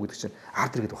дуран хүү гэдэг чинь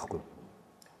ард иргэд байхгүй.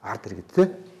 Ард иргэд те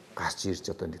гарч ирж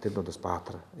одоо нэг тэр дундаас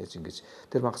баатар ээж ингэж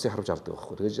тэр мангасыг харуулж авдаг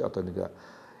байхгүй. Тэгээд одоо нэг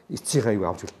эцсийн аюу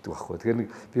авч үлддэг байхгүй. Тэгэхээр нэг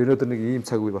би өнөөдөр нэг ийм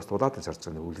цаг үе бас дулаад шаарч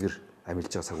байгаа нэг үлгэр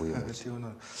амилж байгаа цаг үе юм. Тийм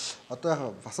үү. Одоо яг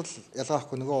бас л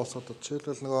ялгаахгүй нөгөө улсуудад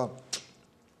жишээлбэл нөгөө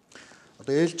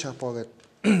одоо Эл Чапо гэдэг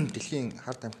дэлхийн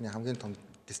хард амтны хамгийн том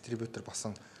дистрибьютор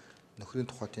басан нөхрийн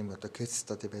тухай тийм одоо кейс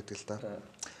стади байдаг л да.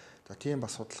 За тийм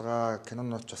бас судалгаа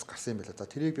кинонооч бас гарсан юм байна. За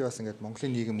тэрийг би бас ингээд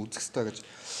Монголын нийгэм үзэх ёстой гэж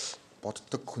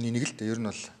боддог хүний нэг л дээ. Ер нь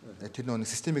бол тэр нөгөө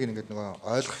системийг ингээд нөгөө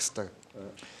ойлгох ёстой.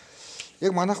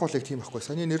 Яг манайх бол яг тийм байхгүй.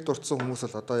 Саний нэр дурдсан хүмүүс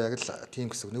бол одоо яг л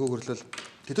тийм гэсэн. Нөгөө хөрлөл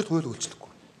тэдэд хууль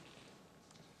үйлчлэхгүй.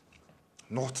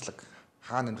 Нууцлаг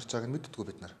хаана амьдарч байгааг нь мэддэггүй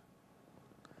бид нар.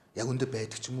 Яг өндө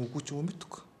байдаг ч юм уу үгүй ч юм уу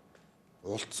мэддэггүй.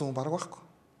 Уулдсан хүн бараг байхгүй.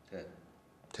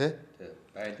 Тэ?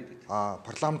 Байдаг.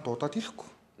 Парламент дуудаад ирэхгүй.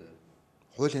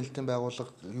 Хууль хяналтын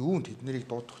байгууллага юунд тэднийг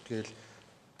дуудах тэгэл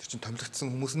тэр чин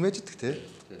томилогдсон хүмүүс нь байж идэг те.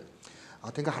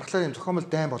 Тэг ингээ харахлаар юм зохиомл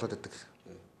дайн болоод идэг.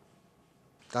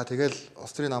 За тэгэл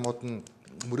улс төрийн намууд нь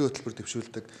мөрийн хөтөлбөр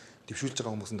дэвшүүлж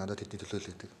байгаа хүмүүс нь дандаа тэдний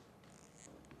төлөөлөл гэдэг.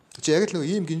 Чи яг л нэг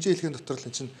ийм гинжээ хэлхийн дотор л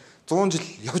чинь 100 жил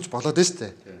явж болоод байна шүү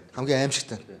дээ. Хамгийн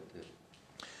аимшигтай.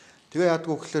 Тэгээ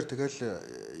яадгүй гэхэлэр тэгэл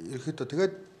ерөөхдөө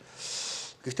тэгээд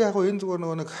гэхдээ яг энэ зүгээр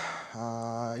нөгөө нэг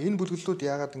энэ бүлгэллүүд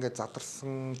яагаад ингээд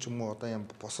задарсан ч юм уу одоо юм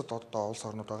бусад одоо улс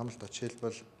орнууд байгаа юм л да.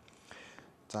 Жишээлбэл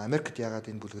за Америкт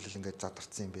яагаад энэ бүлгэлэл ингээд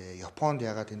задарсан юм бэ? Японд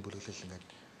яагаад энэ бүлгэлэл ингээд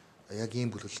яг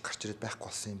ийм бүлгэлэл гарч ирээд байхгүй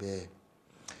болсон юм бэ?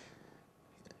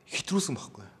 Хитрүүлсэн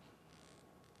байхгүй.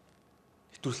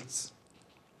 Хитрүүлсэн.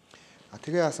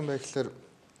 Тэгээ яасан бэ гэхэлэр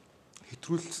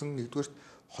хитрүүлсэн нэгдүгээр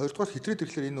хоёрдугаар хэтрээд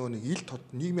ирэхлээр энэ нөгөө нэг ил тод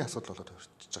нийгмийн асуудал болоод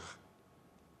өрчөж байгаа.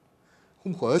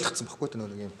 Хүмүүс ойлгоцсон байхгүй тэ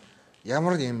нөгөө юм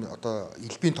ямар юм одоо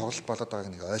элбийн тоглолт болоод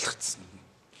байгааг нэг ойлгоцсон.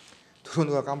 Түрүү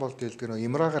нөгөө гам болд хэлдэг нөгөө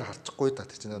имраагаар харчихгүй да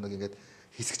тэр чинь нөгөө ингээд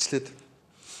хэсэгчлээд.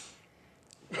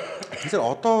 Тэгэхээр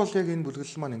одоо бол яг энэ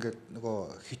бүлгэлэл маань ингээд нөгөө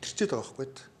хитэрчээд байгаа байхгүй.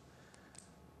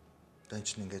 Одоо энэ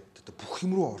чинь ингээд одоо бүх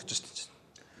юм руу орж штэ.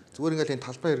 Зүгээр ингээд энэ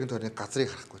талбай иргэн тойрны газрыг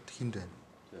харахгүй хинд байна.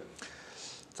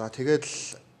 За тэгээд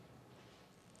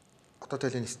одоо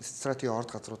тэгэл энэ стратегийн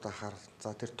орд газруудаа хар.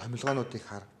 За тэр томилгоонуудыг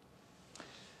хар.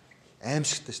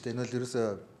 Аимшигтай шүү дээ. Энэ бол ерөөсөө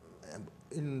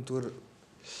энэ зүгээр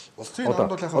улс төрийн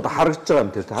намд бол яг одоо харагдаж байгаа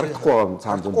юм тэр харагдахгүй байгаа юм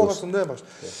цаана зөндөөс.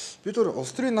 Бид өөр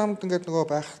улс төрийн намд ингээд нөгөө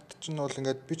байхад чинь бол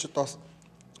ингээд би ч одоо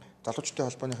залуучдын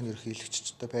холбооныхын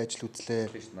ерөнхийлөгчтэй байж л үзлээ.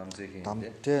 Нам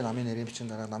тий намын нэрийн бичгийн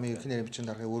дараа намын ерөнхий нэрийн бичгийн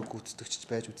дараагийн үүрэг гүйцэтгэгч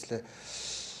байж үзлээ.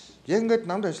 Яг ингээд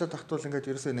намд ажиллаад тахтвал ингээд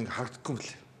ерөөсөө ингэ харагдахгүй юм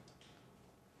лээ.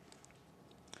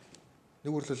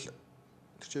 Нэг үрлэл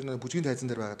тэр чинь бүжгийн тайзан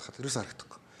дээр байгаад хахад ерөөсөө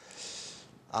харагдахгүй.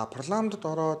 Парламентод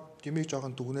ороод дэмийг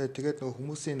жоохон дүгнээ тэгээд нөгөө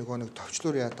хүмүүсийн нөгөө нэг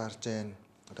товчлуур яа дарж байна.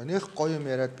 Одоо нэх гоё юм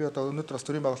яриад би одоо өнөөдөр бас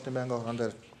төрийн байгуулалтын байнгын орон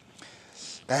дээр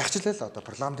гайхчлаа л одоо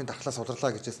парламентын дархлаа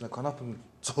сулрлаа гэжсэн нэг коноп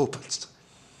 100% болчихсон.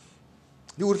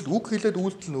 Нэг үрлэл үг хэлээд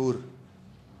үйлдэл нь өөр.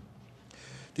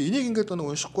 Тэгээ энийг ингээд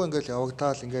нөгөө уншихгүй ингээд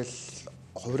явагдаал ингээд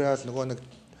хувраал нөгөө нэг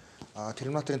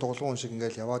терминаторын тоглоом шиг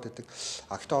ингээд яваад идэг.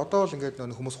 Гэхдээ одоо бол ингээд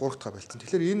нөгөө хүмүүс хуурахтаа болцсон.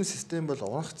 Тэгэхээр энэ систем бол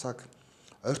унах цаг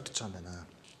ойртож байгаа юм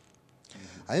байна.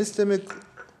 Энэ системийг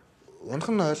унах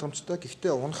нь ойлгомжтой.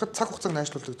 Гэхдээ унахад цаг хугацааг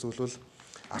найшлуулдаг зүйл бол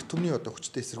ард түмний одоо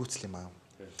хүчтэй эсэргүүцэл юм аа.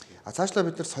 Цаашлаа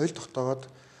бид нар соёл тогтоогоод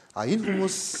энэ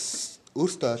хүмүүс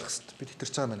өөрсдөө ойлгох хэрэгтэй бид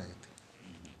хэтэрч байгаа юм байна гэдэг.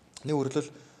 Нэг үрлэл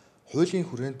хуулийн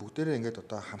хүрээнд бүгдээрээ ингээд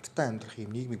одоо хамтдаа амьдрах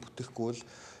юм нийгмийг бүтээхгүй бол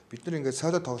бид нар ингээд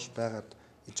соёлоо тоглолт байгаад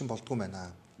эн чинь болдгоо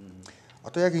байна.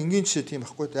 Одоо яг энгийн жишээ тийм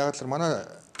байхгүй. Яг л манай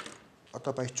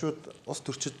одоо баячууд ус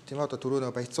төрчид тийм одоо түрүү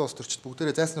нэг баяцсан ус төрчид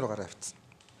бүгдээрээ зайсан руу гараа авчихсан.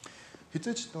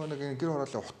 Хизээч нэг гэр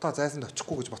хороолын утаа зайсанд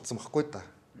очихгүй гэж бодсон байхгүй да.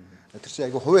 Тэр чинь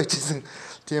айгүй хувь ачсан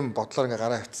тийм бодлоор ингээ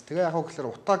гараа авчихсан. Тэгээ яг хөө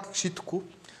гэхээр утааг шийдэхгүй.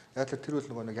 Яг л тэр үл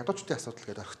нэг ядуучдын асуудал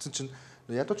гэдэг орхицсон чинь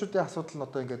Ядуучуудын асуудал нь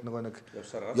одоо ингээд нөгөө нэг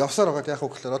явсаар байгаа яах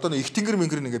вэ гэхээр одоо нэг их тэнгэр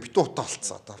мэнгэр нэгэ битүү утаа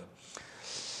болцсон одоо.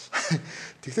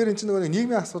 Тэгэхээр эн чинь нөгөө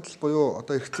нийгмийн асуудал буюу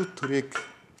одоо эрхцүүд төрийг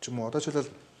ч юм уу одоо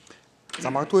жишээлбэл за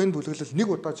магадгүй энэ бүлэглэл нэг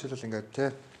удаа жишээлбэл ингээд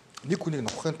те нэг хүнийг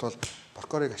нухахын тулд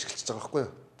прокурорыг ашиглаж байгаа байхгүй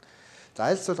юу. За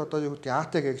айлсвал одоо юу гэдэг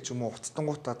АТГ гэж юм уу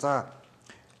уцтангуудаа за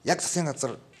яг засгийн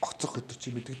газар огцох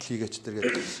хөтөч мэдгдэл хийгээч тэр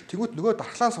гэдэг. Тэгвэл нөгөө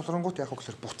дархлаан солронгууд яах вэ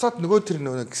гэхээр буцаад нөгөө тэр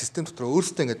нэг систем дотор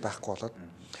өөрсдөө ингээд байхгүй болоод.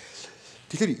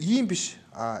 Тэгэхээр ийм биш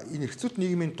энэ эрхцүүд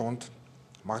нийгмийн дунд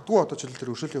магадгүй одоо жишээл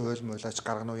тэр өршөөлийн хууль муулаач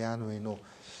гаргана уу яана вэ нүү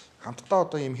хамтдаа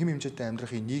одоо ийм хэм хэмжээтэй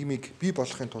амьдрахын нийгмийг бий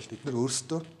болгохын тулд эдгээр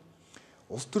өөрсдөө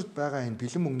улс төрд байгаа энэ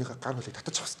бэлэн мөнгөнийхөө гар хөлийг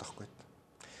татаж авах хэрэгтэй байхгүй.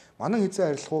 Манай хэзээ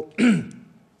арилах уу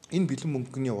энэ бэлэн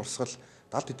мөнгөний урсгал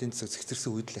далд эдийн засаг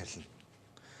зэгцэрсэн үед л арилна.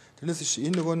 Тэрнээс биш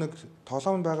энэ нөгөө нэг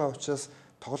тоглоомд байгаа учраас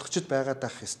тоглогчд байгаад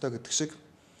байх ёстой гэдэг шиг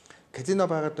казино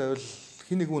байгаад байвал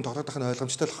хин нэг хүн тоглоод байх нь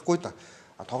ойлгомжтой л байхгүй да.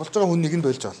 Тоглож байгаа хүн нэг нь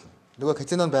болж болно. Нөгөө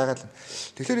казинонд байгаад л.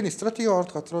 Тэгэхээр энэ стратегийн орд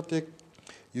газруудыг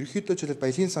ерөнхийдөө жишээлбэл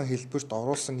баялагын сан хэлбэрт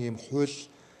оруулсан ийм хууль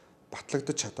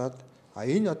батлагдаж чадаад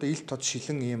энэ одоо ил тод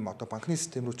шилэн ийм одоо банкны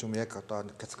систем рүү ч юм яг одоо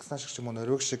Казахстан шиг ч юм уу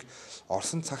Норвеги шиг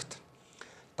орсон цагт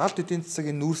далд эдийн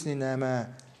засгийн нүүрсний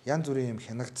 8 янз бүрийн юм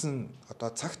хянагдсан одоо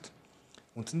цагт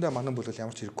үндсэндээ манан бүлгэл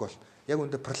ямар ч хэрэггүй бол яг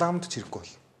үндэ парламент ч хэрэггүй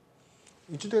бол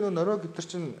энэ ч тэгээ Норвеги гэдэр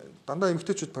чинь дандаа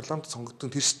эмэгтэйчүүд парламент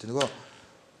сонгогдсон тэр шүү дээ нөгөө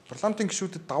парламентын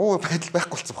гишүүдэд давуу байдал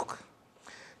байхгүй болсон байхгүй.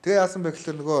 Тэгээ яасан бэ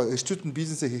гэхээр нөгөө эрчүүд нь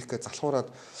бизнесээ хийх гэж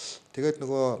залхуураад тэгээд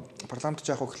нөгөө парламент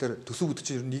ч яах вэ гэхээр төсөв үүд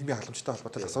чинь нийгмийн халамжтай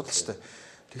холбоотой асуудал шүү дээ.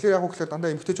 Тэгэхээр яах вэ гэхээр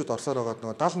дандаа эмэгтэйчүүд орсоор байгаа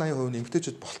нөгөө 70-80% нь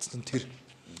эмэгтэйчүүд болцсон нь тэр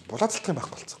булаацалтын байх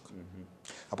болсон.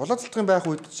 Булаацалтын байх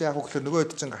үед чи яах вэ гэхээр нөгөө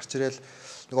хэд чинь гарч ирээл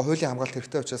нөгөө хуулийн хамгаалалт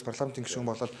хэрэгтэй учраас парламентын гишүүн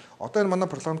болоод одоо энэ манай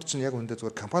парламент чинь яг үндэ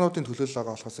зүгээр компаниудын төлөөлөл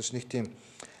байгаа болохоос ч нэг тийм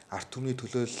арт түмний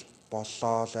төлөөлөл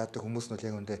боллоо л яадаг хүмүүс нь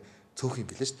яг үндэ цөөх юм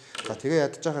билээ шүү дээ. За тэгээ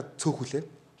ядаж байгаа цөөх хүлээ.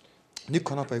 Нэг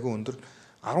конот айгүй өндөр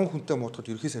 10 хүнтэй муудахад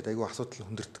ерхий сайд айгүй асуудал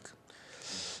хүндэрдэг.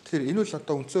 Тэгэхээр энэ бол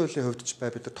одоо үндсэн хуулийн хувьд ч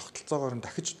бай бид нар тогтолцоогоор нь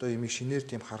дахиж одоо юм шинээр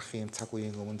тийм харах юм цаг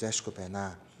үеийн өмнө зайшгүй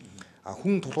байна.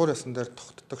 Хүн тулгуур ясан дээр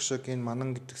тогтдог шиг энэ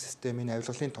манан гэдэг систем энэ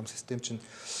авилгалын том систем чинь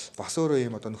бас өөрөө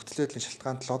юм одоо нөхцөл байдлын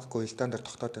шалтгаанд логик уялдаан дээр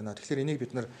тогтоод байна. Тэгэхээр энийг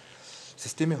бид нар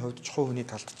системийн хувьд чухал хүний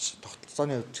талд ч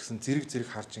тогтолцооны хувьд ч гэсэн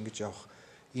зэрэг харж ингэж явах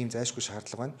ийм зайшгүй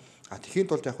шаардлага байна. Тэхийн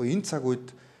тулд яг энэ цаг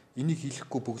үед энийг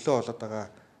хийхгүй бөглөө болоод байгаа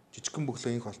жижигхэн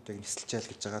бөглөө инх холтыг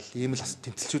нисэлжээл гэж байгаа л ийм л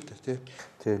тэмцэлчүүд тий.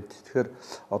 Тийм. Тэгэхээр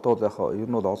одоо бол яг ер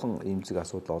нь бол олон ийм зэг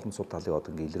асуудал олон сул талыг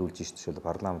одоо ингээ илрүүлж шít жишээл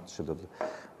парламент жишээл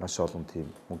маш олон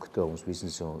тийм мөнгөтэй хүмүүс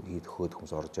бизнес хийх хөөд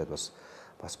хүмүүс орж яад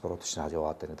бас продакшн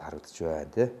яваад байгаа харагдаж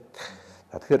байна тий.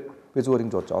 За тэгэхээр би зүгээр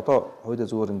ингэж болж одоо хоёулаа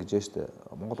зүгээр ингэж яа штэ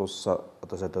Монгол улс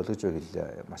одоо сая долгиж байг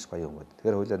хэлээ маш гоё юм байна.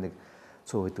 Тэгэхээр хоёулаа нэг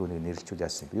цөөн хэдүүг нэг нэрлэлжүүл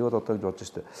яасан. Би бол одоо гэж бодож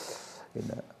штэ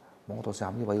энэ Монгол улсын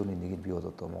хамгийн баярны нэг нь би бол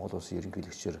одоо Монгол улсын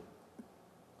ерөнхийлөгчөөр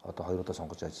одоо 2 удаа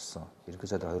сонгож ажилласан. Ерөнхий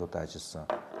сайдаар 2 удаа ажилласан.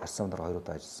 Арсамдар 2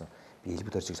 удаа ажилласан. Би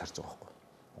элбэг дөржиг харж байгаа байхгүй.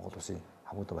 Монгол улсын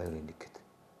хамгийн баярын нэг гэдэг.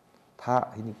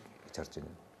 Та энийг гэж харж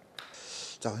байна.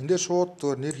 За энэ дээр шууд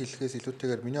зөвөр нэр хэлэхээс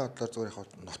илүүтэйгээр миний бодлоор зөвөр яг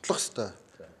нотлох хэвээр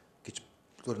гэж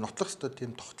зөвөр нотлох хэвээр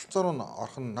тийм тогтолцоо руу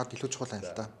орох нь над илүү чухал байна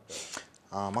л да.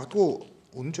 Магадгүй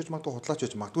үнэн ч гэж магадгүй худлаач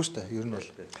гэж магадгүй шүү дээ. Ер нь бол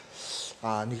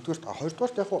нэгдүгээрт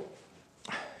хоёрдугаарт яг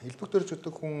элбэг дөрж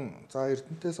өгдөг хүн за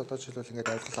Эрдэнэтээс одоо жишээлбэл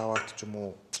ингээд ажил аваад ч юм уу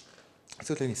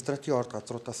эсвэл энэ стратегийн орд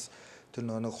газруудаас тэр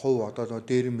нэг хувь одоо нөгөө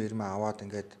дээрэн мэрмэ аваад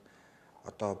ингээд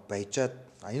одоо баяжаад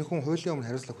энэ хүн хуулийн өмнө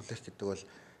хариуцлага хүлээх гэдэг бол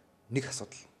нэг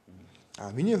асуудал.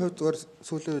 Миний хувьд зүгээр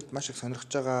сүүлийн үед маш их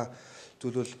сонирхож байгаа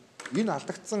зүйл бол энэ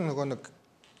алдагдсан нөгөө нэг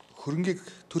хөрөнгийг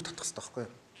төр татах хэрэгтэй байхгүй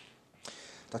юу?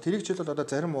 За тэрийг жишээлбэл одоо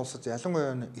зарим улсад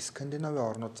ялангуяа Скандинавын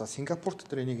орнууд за Сингапурт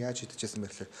дээр энийг яаж хийдэж байсан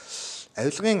бэ гэхээр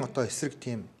авилгын одоо эсрэг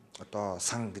тийм одоо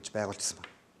сан гэж байгуулжсэн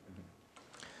байна.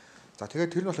 За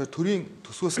тэгээд тэр нь болохоор төрийн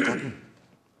төсвөөс гадна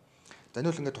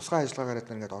даниул ингээд тусгай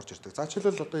ажиллагаагаар ингээд орж ирдэг. За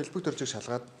жишээлбэл одоо элбэг дөржиг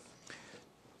шалгаад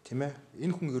тийм ээ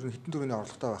энэ хүн ер нь хитэн төрөний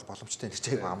орлоготой байх боломжтой гэж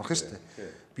чиг амархан шүү дээ.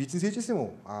 Бизнес хийжсэн юм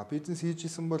уу? Бизнес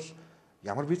хийжсэн бол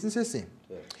ямар бизнес хийсэн юм?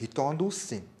 Хэдэн онд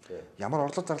үүссэн юм? Ямар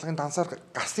орлого зарлагын дансаар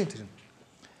гарсан тэр нь.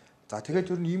 За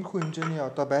тэгээд ер нь иймэрхүү хэмжээний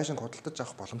одоо байшин худалдаж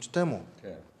авах боломжтой юм уу?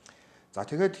 За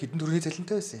тэгээд хитэн төрөний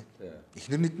цалинтай байсан юм.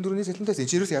 Эхнэр хитэн төрөний цалинтай байсан.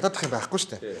 Энд ядаад ах юм байхгүй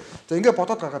шүү дээ. За ингээд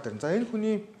бодоод гаргаад ирнэ. За энэ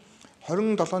хүний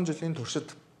 27 жилийн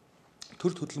туршид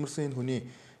төрд хөдөлмөрсөн энэ хүний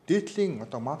дээдлийн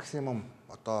одоо максимум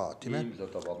одоо тийм ээ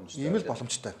ийм л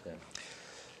боломжтой.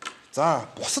 За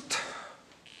бусад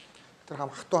тэр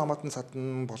хатуу хамаатан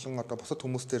садан болон одоо бусад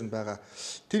хүмүүс дээр нь байгаа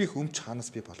тэр их өмч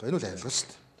ханаас бий болов. Энэ бол айлгал шүү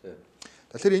дээ.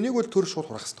 Тэгэхээр энийг бол төр шууд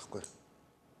хурах хэрэгтэй байхгүй.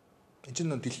 Энд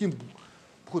чинь дэлхийн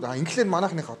бүгд инглээр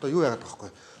манайхных одоо юу яагаад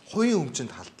байгаа байхгүй. хувийн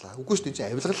өмчөнд халдлаа. Үгүй шүү дээ энэ чинь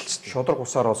авилгал шүү дээ. Шодрог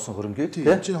усаар олсон хөрөнгөийг тийм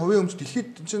энэ чинь хувийн өмч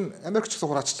дэлхийд энэ чинь Америк ч гэсэн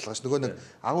хурааччлаа ш. Нөгөө нэг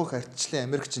агуу их ардчлалын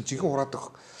Америк чинь жинхэнэ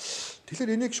хураадаг.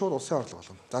 Тэгэхээр энийг шууд улсын орлого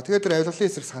болгоно. За тэгээд тэр авилгалын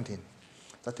эсрэг санд хийнэ.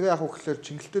 За тэгээ яг хөөхлөөр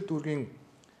Чингэлтэй дүүргийн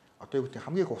одоо юу гэдэг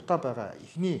хамгийн их утаа байгаа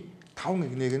эхний 5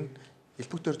 игнийг нь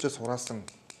элбэг дөржөөс хураасан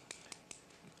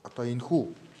одоо энэхүү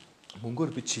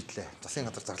мөнгөөр бид шийдлээ. Засгийн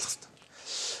газар зарлах хэрэгтэй.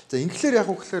 За инглээр яг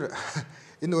хөөхлөөр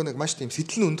энэ нөгөө нэг маш тийм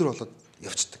сэтэл нь өндөр болоод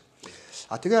явцдаг.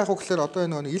 А тэгээ яг хөөхлөөр одоо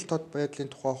энэ нөгөө ил тод байдлын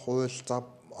тухай хууль за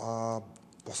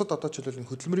бусад одоо жишээлбэл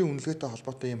хөдөлмөрийн үнэлгээтэй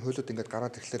холбоотой юм хуулиуд ингээд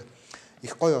гараад ирэхлээр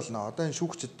их гоё болно. Одоо энэ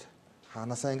шүүгчд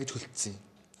хаанасаа ингэж хөлтсөн юм.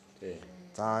 Тий.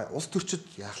 За улс төрчид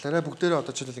яахлаараа бүгдээрээ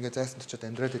одоо жишээлбэл ингээд зайсан төрчид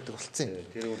амьдраад идэг болцсон юм.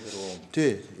 Тэр үү.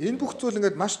 Тий. Энэ бүх зүйл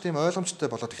ингээд маш тийм ойлгомжтой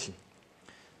болоод эхэлнэ.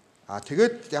 А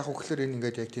тэгээд яг хөөхлөөр энэ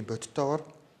ингээд яг тийм бодтойгоор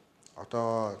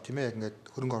одоо тийм ээ яг ингээд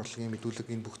хөрөнгө оруулалтын мэдүүлэг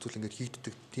энэ бүх зүйл ингээд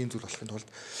хийгддэг тийм зүйл болохын тулд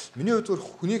миний хувьд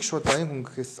зөвхөн хүнийг шууд аян хүн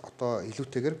гэхээс одоо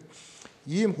илүүтэйгээр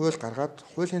ийм хууль гаргаад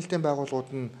хууль хяналтын байгууллагууд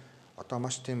нь одоо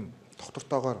маш тийм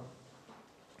доктортойгоор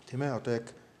тийм ээ одоо яг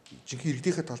жинхэнэ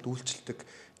иргэдийнхээ талд үйлчлдэг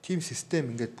тийм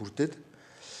систем ингээд бүрдээд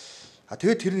а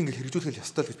тэгээд тэр нь ингээд хэрэгжүүлэх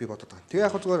ёстой л гэж би бодод байгаа. Тэгээ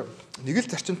яг зүгээр нэг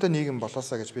л зарчимтай нийгэм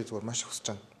болоосаа гэж би зүгээр маш их хүсэж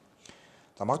байна.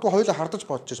 За магадгүй хоёулаа хардаж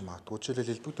бодож иж магадгүй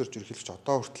жишээлбэл элбэг дөрж ерхийлэгч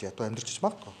одоо хүртэл ядуу амьдарч иж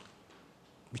магадгүй.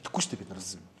 Мэдхгүй шүү дээ бид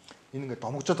нараас. Энэ ингээд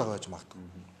домогжоод байгаа байж магадгүй.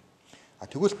 А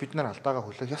тэгвэл бид нар алдаагаа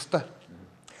хүлээх ёстой.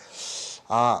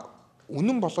 А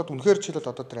үнэн болоод үнэхээр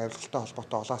жишээлбэл одоо тэр авилгалтай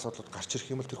холбоотой олон асуудлууд гарч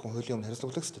ирэх юм бол тэр хүн хуулийн өмнө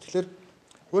хариуцлага хүлээх ёстой. Тэгэхээр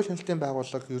хууль хяналтын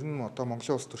байгууллага ер нь одоо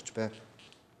Монголын улс төрч бай.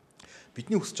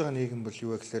 Бидний хүсэж байгаа нийгэм бол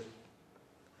юу вэ гэхээр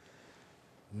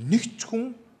нэг ч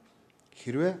хүн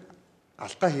хэрвээ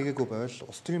алдаа хийгээгүй байвал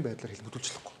улс төрийн байдлаар хэлбэлүүлж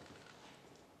болохгүй.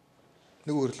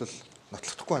 Нэг өөрөлдөл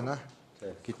нотлохдохгүй байна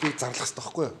гэдгийг зарлах хэрэгтэй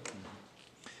байхгүй юу?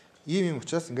 Ийм юм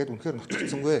учраас ингээд үнэхээр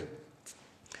нотлогдсонгүй.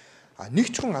 А нэг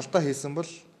ч хүн алдаа хийсэн бол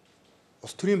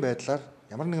улс төрийн байдлаар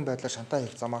ямар нэгэн байдлаар шантаа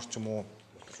хийх замаар ч юм уу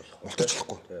мултаж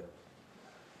болохгүй.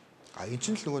 А энэ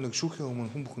чинь л нөгөө нэг шүүхийн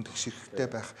өмнө хүн бүхэн тэгш хэрэгтэй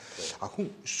байх. А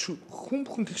хүн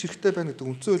бүхэн тэгш хэрэгтэй байна гэдэг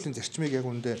үндсэн хуулийн зарчмыг яг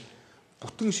үндэ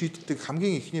бүтэн шийддэг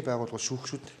хамгийн ихний байгууллага шүүх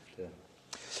шүү дээ.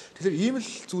 Тэгэхээр ийм л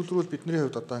зүйл рүү бидний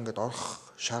хувьд одоо ингээд орох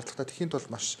шаардлагатай. Тэхийн тулд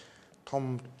маш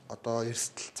том одоо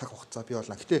эрсдэл цаг хугацаа бий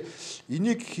болно. Гэтэ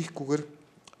энийг хийхгүйгээр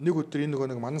нэг өдөр энэ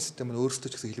нөгөө нэг манан систем нь өөрсдөө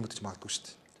ч гэсэн хилмэдэж магадгүй шүү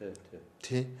дээ.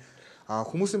 Тий. А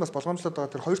хүмүүсийн бас болгоомжлоод байгаа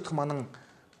тэр хоёр дахь манан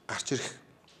гарч ирэх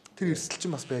тэр эрсдэл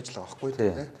чинь бас байж л байгаа байхгүй тий.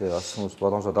 Тий. Бас хүмүүс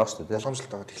боломжтой байгаа шүү дээ. Боломжтой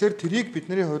байгаа. Тэгэхээр тэрийг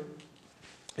бидний хувьд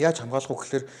яаж хамгаалах вэ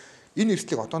гэхээр энэ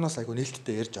эрсдлийг одооноос айгүй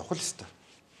нээлттэй ярьж авах л ёстой.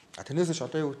 А тэрнээс ч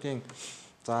одоо юу гэдгийг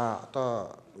за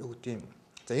одоо юу гэдгийг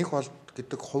за Энхбат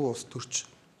гэдэг хувь улс төрч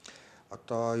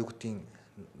одоо юу гэдгийг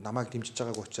намайг дэмжиж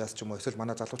байгааг учраас ч юм уу эсвэл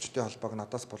манай залуучдын холбоог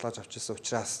надаас булааж авч ирсэн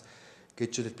учраас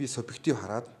гэж би субъектив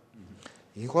хараад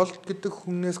Энхбат гэдэг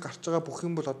хүнээс гарч байгаа бүх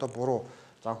юм бол одоо буруу.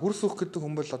 За Хүрс өх гэдэг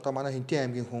хүн бол одоо манай Хинтэн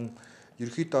аймгийн хүн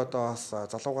ерөөхдөө одоо бас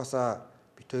залуугаасаа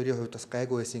бит хоёрын хувьд бас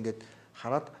гайгүй байсан ингээд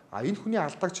хараад а энэ хүний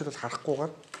алдааг ч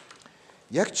харахгүйгээр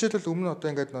яг жишээлбэл өмнө одоо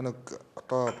ингээд нэг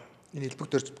одоо энэ элбэг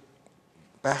дөрж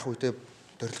байх үедээ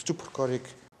төрөлхч прокурорыг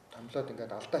томилоод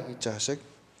ингээд алдаа хийж байгаа шиг.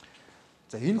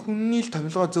 За энэ хүний л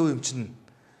томилгоо зөв юм чинь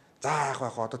за яг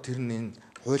одоо тэр нь энэ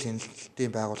хууль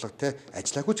хяналтын байгууллага те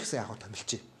ажиллаагүй ч гэсэн яг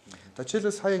томилчих. За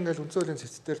жишээлбэл сая ингээд үндсэн хуулийн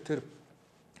цэцтэр тэр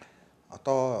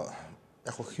одоо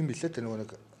яг хэм билээ тэр нөгөө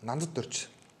нэг нандад дөрж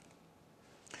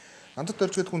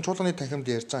гэдэг хүн чуулганы танхимд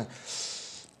ярьж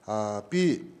байгаа.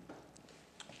 Би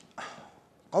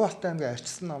Говь Алтай аймгийн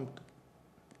арчилсан намд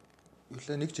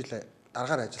өглөө 1 жил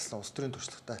дараагаар ажилласан улс төрийн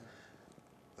туршлагатай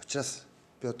учраас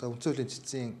би одоо үндсэн хуулийн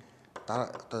цэцгийн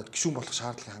одоо гишүүн болох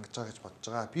шаардлагыг хангаж байгаа гэж бодож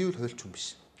байгаа. Би үл хуульч хүн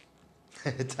биш.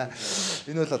 За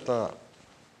энэ бол одоо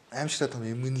аимшигтай том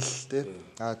юм л дээ.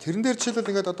 Тэрэн дээр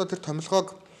жишээлбэл ингээд одоо тэр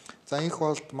томилгоог за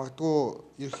Энхбат магадгүй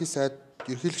ерхий сайд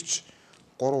ерхийлэгч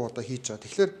 3 одоо хийж байгаа.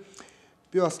 Тэгэхээр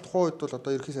би бас тухайн үед бол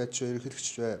одоо ерхий сайд ч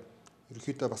ерхийлэгч бай.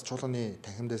 Ерхийдээ бас чуулганы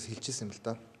танхимдаас хэлчихсэн юм л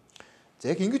да.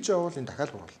 За яг ингэж явбал энэ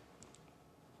дахиад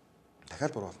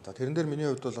буруу. За тэрэн дээр миний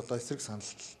хувьд бол одоо эсрэг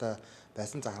саналтай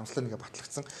байсан за харамслаа нэгэ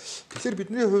батлагдсан. Тэгэхээр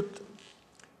бидний хувьд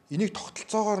энийг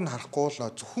тогтолцоогоор нь харахгүй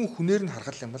бол зөвхөн хүнээр нь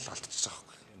харгал юм бол алдчихж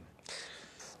байгаа юм.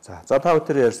 За та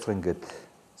бүхэн ярилцлага ингээд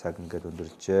цаг ингээд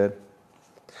өндөрлж байна.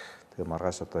 Тэгээ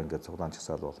маргааш одоо ингээд цуглаан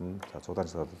чагсаал болно. За цуглаан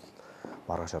чагсаал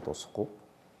маргаашаа дуусахгүй.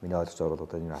 Миний ойлгож байгаа бол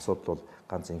одоо энэ асуудал бол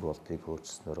ганц ингэ болтыг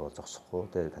хөөцснөөр зогсохгүй.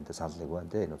 Тэгээ тантай санал нэг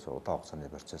байна. Тэгээ энэ удаан хугацааны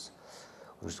процесс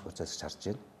үргэлжлэх процесс гэж харж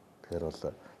байна. Тэгэхээр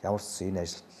бол ямар ч энэ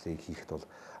ажлыг хийхэд бол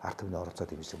ард түмний оролцоо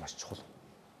дэмжлэг маш чухал.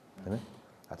 Тийм ээ.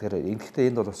 Тэгэхээр ингэхдээ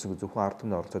энд бол бас зөвхөн ард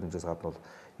түмний оролцоо дэмжээс гадна бол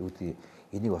юу гэдэг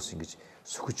энийг бас ингэж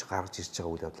сөхөж гаргаж ирж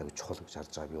байгаа үйл явдлаа гэж чухал гэж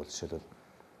харж байгаа. Би бол жишээлбэл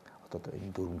одоо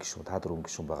энэ дөрвөн гишүүн та дөрвөн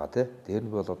гишүүн байгаа тий. Дээр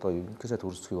нь бол одоо ерөнхийдөө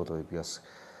төрөлцөхийг бол би бас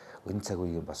энэ цаг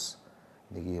үеийн бас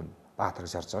нэг юм баатар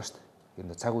гэж харж байгаа шүү дээ.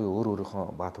 Энэ цаг үе өөрийнхөө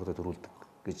баатаруудад төрүүлдэг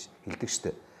гэж хэлдэг шүү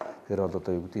дээ. Тэгэхээр бол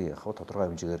одоо юу гэдэг яг тодорхой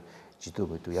хэмжээгээр жидөө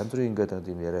бодов. Янз бүрийн ингээд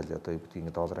юм яриад одоо юу гэдэг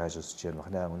ингээд доллар хайж өсөж байна,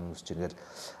 махны ангын өсөж байна гэдэг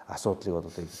асуудлыг одоо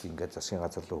юу гэдэг ингээд засгийн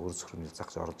газар руу хөрс хөрмөл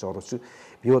загч орж байгаа учраас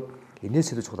би бод энэс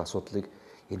илүү чухал асуудлыг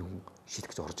энэ хүн шийдэх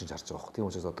гэж орж ин харж байгаа хөх. Тийм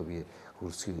учраас одоо би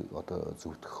хөрсгийг одоо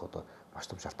зөвдөх одоо маш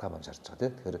том шалтгаан байна харж байгаа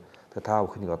тийм. Тэгэхээр та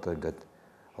бүхнийг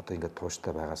одоо ингээд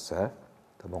тууштай байгаасай.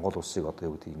 Монгол улсыг одоо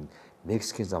юу гэдэг энэ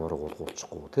Мексикийн зам руу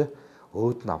гулгуулчихгүй тийм.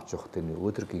 Өөд нь авч явах тийм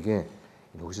өөдөр гигэн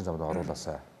энэ хөгжлийн замд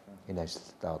оруулаасаа энэ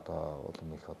ажилдаа одоо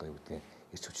улам их одоо юу гэдэг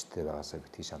эрч хүчтэй байгаасаа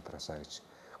битгий шантраасаа гэж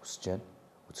хүсэж байна.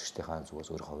 Үзэгчдийнхээ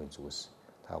зүгээс өөрийнхөө хувийн зүгээс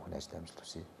та бүхэн ажил амжилт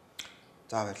хүсье.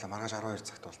 За баярлалаа. Маргааш 12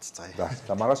 цагт уулзцаая.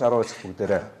 За маргааш 12 цагт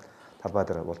бүгдээрээ талбай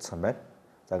дээр уулзсан байна.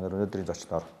 За ингээд өнөөдрийн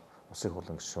зочноор Улсын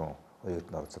хурлын гишүүн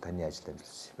Oyunerdene оролцоо таны ажил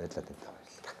амжилт хүсье. Баярлалаа танд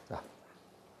баярлалаа.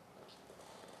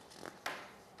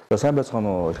 За сайн байцгаана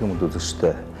уу эрхэм хүнд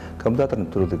үзэгчтэй. Commentator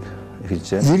нэвтрүүлэг эхэлж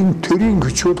байна. Ер нь төрийн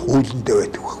гүчүүд хуулиндаа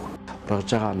байдаг байхгүй. Ургаж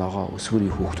байгаа ногоо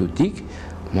өсвөрийн хүүхдүүдийг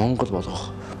Монгол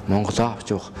болгох, Монголоо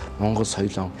авч явах, Монгол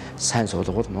соёлон сайн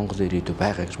суулгавал Монгол ирээдүй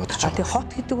байгаа гэж бодож байгаа. Тэгээ хот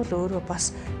гэдэг бол өөрөө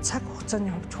бас цаг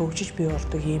хугацааны хувьд хөгжиж бий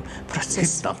болдог ийм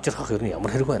процесс. Давчрах ер нь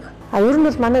ямар хэрэг байна? Ер нь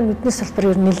бол манай мэднэ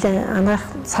салбар ер нь нэлээд анаах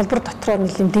салбар дотроо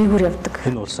нэлээд дээгүүр явдаг.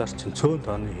 Энэ улсаар чинь цөөн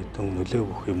тооны хэдэн нөлөө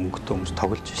бүхий мөнгөтэй хүмүүс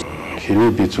тоглож байна.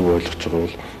 Хэрвээ би зөв ойлгож байгаа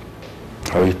бол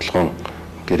оюутлогын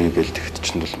гэрээ бэлтгэхэд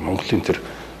чинь бол Монголын тэр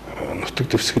нутаг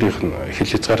дэвсгэрийнх нь хил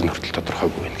хязгаар нөхцөл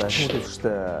тодорхойгүй байна. За энэ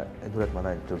үзэгчтэй энэ хүрээд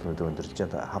манай нэвтрүүлэг өндөрлж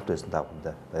хамт байсан та бүхэнд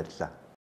баярлалаа.